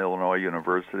Southern Illinois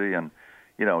University, and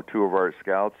two of our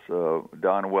scouts,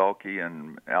 Don Welke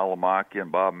and Al Lamacchia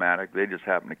and Bob Maddock, they just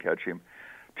happened to catch him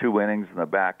 2 innings in the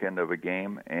back end of a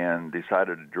game and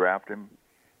decided to draft him.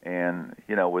 And,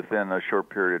 within a short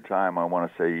period of time, I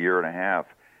want to say year and a half,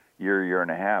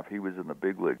 he was in the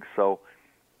big leagues. So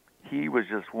he was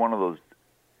just one of those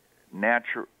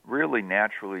really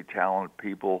naturally talented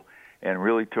people and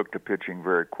really took to pitching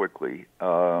very quickly.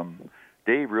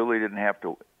 Dave really didn't have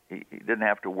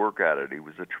to work at it. He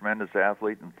was a tremendous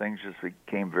athlete, and things just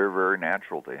became very, very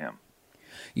natural to him.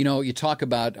 You talk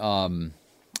about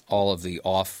all of the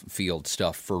off-field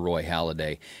stuff for Roy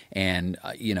Halladay, and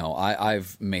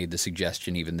I've made the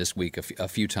suggestion even this week a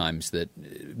few times that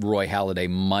Roy Halladay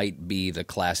might be the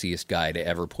classiest guy to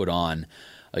ever put on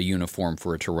a uniform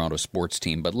for a Toronto sports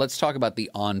team. But let's talk about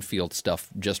the on-field stuff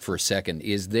just for a second.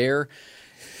 Is there,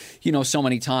 so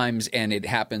many times, and it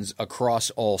happens across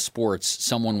all sports,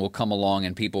 someone will come along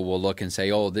and people will look and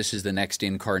say, oh, this is the next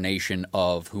incarnation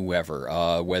of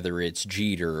whoever, whether it's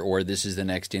Jeter, or this is the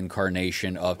next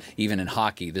incarnation of, even in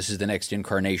hockey, this is the next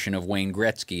incarnation of Wayne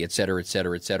Gretzky, et cetera, et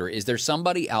cetera, et cetera. Is there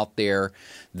somebody out there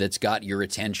that's got your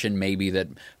attention, maybe that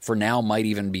for now might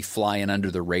even be flying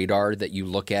under the radar, that you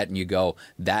look at and you go,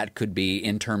 that could be,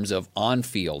 in terms of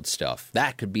on-field stuff,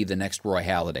 that could be the next Roy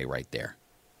Halladay right there?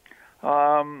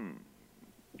 I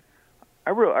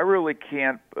really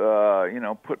can't,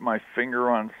 put my finger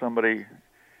on somebody,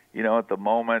 at the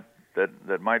moment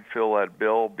that might fill that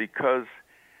bill, because,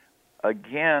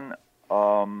 again,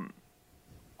 a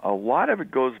lot of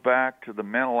it goes back to the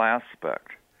mental aspect,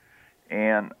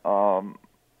 and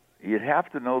you'd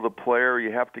have to know the player.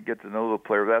 You have to get to know the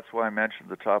player. That's why I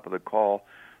mentioned at the top of the call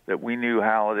that we knew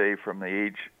Halladay from the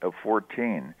age of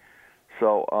 14.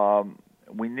 So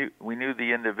we knew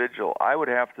the individual. I would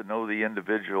have to know the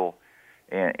individual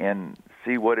and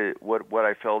see what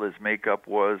I felt his makeup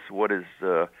was, what his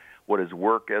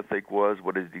work ethic was,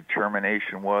 what his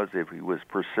determination was, if he was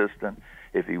persistent,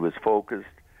 if he was focused,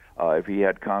 if he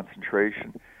had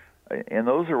concentration. And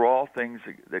those are all things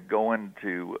that go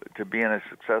into being a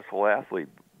successful athlete,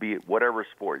 be it whatever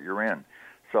sport you're in.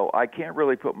 So I can't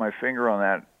really put my finger on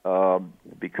that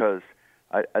because,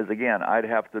 I'd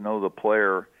have to know the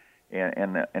player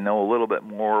and know a little bit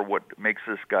more what makes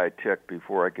this guy tick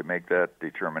before I could make that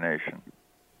determination.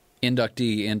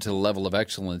 Inductee into the level of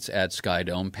excellence at Sky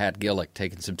Dome, Pat Gillick,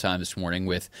 taking some time this morning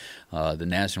with the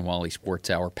Naz and Wally Sports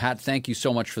Hour. Pat, thank you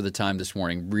so much for the time this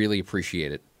morning. Really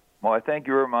appreciate it. Well, I thank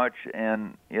you very much,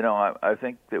 and I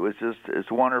think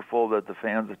it's wonderful that the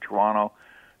fans of Toronto,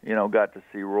 got to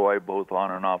see Roy both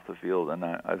on and off the field, and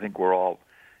I think we're all,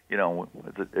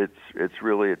 it's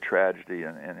really a tragedy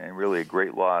and really a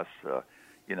great loss, to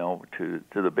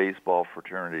the baseball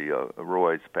fraternity of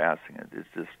Roy's passing. It's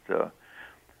just,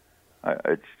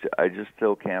 I just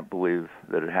still can't believe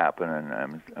that it happened,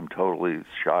 and I'm totally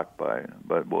shocked by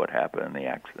what happened in the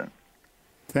accident.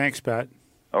 Thanks, Pat.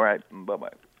 All right, bye-bye.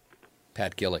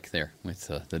 Pat Gillick there with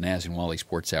the Naz and Wally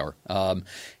Sports Hour. And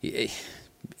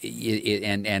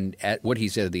at what he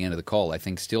said at the end of the call, I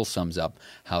think still sums up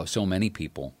how so many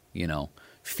people,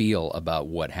 feel about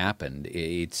what happened.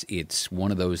 It's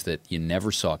one of those that you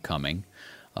never saw coming,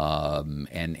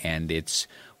 and it's,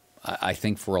 I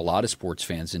think for a lot of sports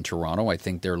fans in Toronto, I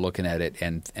think they're looking at it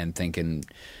and thinking,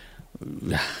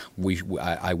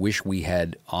 I wish we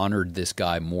had honored this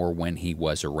guy more when he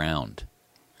was around.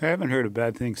 I haven't heard a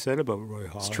bad thing said about Roy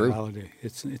Halladay.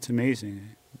 It's true. It's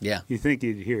amazing. Yeah. You think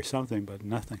you'd hear something, but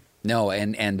nothing. No,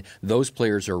 and those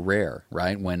players are rare,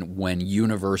 right? When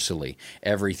universally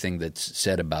everything that's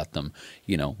said about them,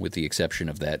 with the exception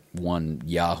of that one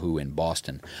Yahoo in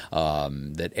Boston,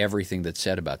 that everything that's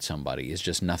said about somebody is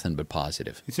just nothing but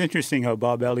positive. It's interesting how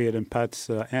Bob Elliott and Pat's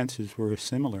answers were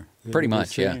similar. Pretty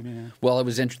much, yeah. Well, it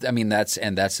was interesting. I mean, that's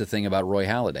the thing about Roy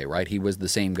Halladay, right? He was the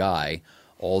same guy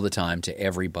all the time to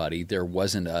everybody. There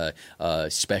wasn't a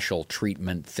special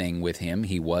treatment thing with him.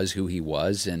 He was who he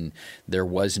was, and there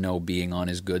was no being on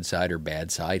his good side or bad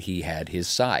side. He had his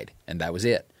side, and that was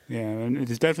it. Yeah, and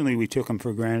it's definitely we took him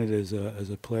for granted as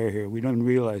a player here. We don't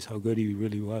realize how good he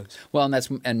really was. Well,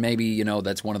 and maybe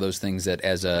that's one of those things that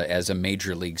as a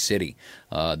major league city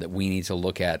that we need to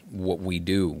look at what we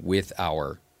do with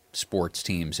our sports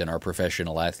teams and our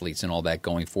professional athletes and all that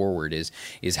going forward is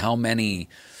how many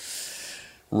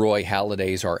Roy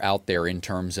Halladays are out there in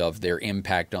terms of their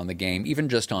impact on the game, even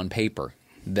just on paper,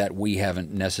 that we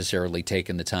haven't necessarily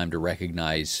taken the time to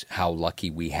recognize how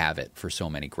lucky we have it for so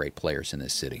many great players in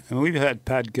this city. And we've had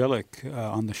Pat Gillick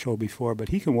on the show before, but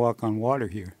he can walk on water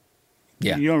here.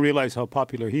 Yeah. You don't realize how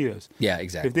popular he is. Yeah,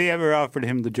 exactly. If they ever offered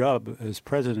him the job as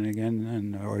president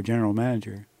again or general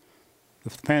manager, The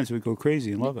fans would go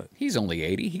crazy and love it. He's only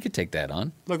 80. He could take that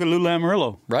on. Look at Lou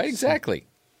Lamoriello. Right, exactly.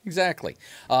 Exactly.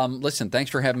 Listen,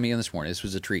 thanks for having me in this morning. This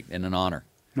was a treat and an honor.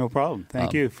 No problem.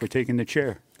 Thank you for taking the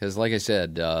chair. Because like I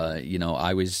said,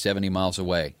 I was 70 miles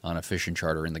away on a fishing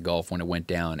charter in the Gulf when it went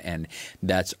down, and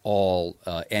that's all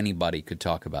anybody could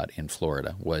talk about in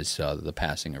Florida was the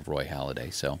passing of Roy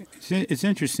Halladay. So it's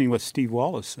interesting what Steve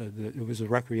Wallace said, that it was a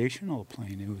recreational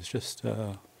plane. It was just...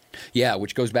 Yeah,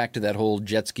 which goes back to that whole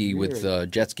jet ski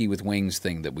with wings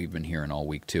thing that we've been hearing all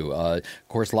week too. Of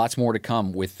course, lots more to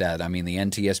come with that. I mean, the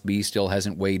NTSB still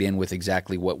hasn't weighed in with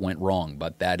exactly what went wrong,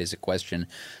 but that is a question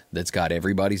that's got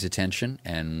everybody's attention,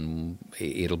 and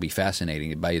it'll be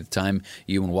fascinating. By the time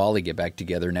you and Wally get back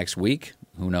together next week,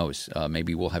 who knows?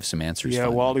 Maybe we'll have some answers. Yeah,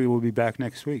 Wally will be back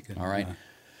next week. All right.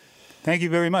 Thank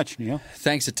you very much, Neil.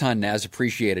 Thanks a ton, Naz.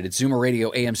 Appreciate it. It's Zoomer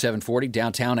Radio AM 740,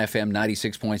 Downtown FM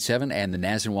 96.7, and the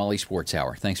Naz and Wally Sports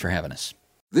Hour. Thanks for having us.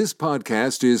 This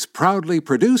podcast is proudly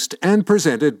produced and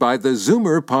presented by the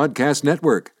Zoomer Podcast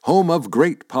Network, home of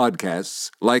great podcasts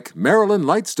like Marilyn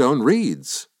Lightstone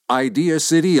Reads, Idea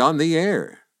City on the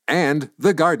Air, and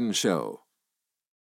The Garden Show.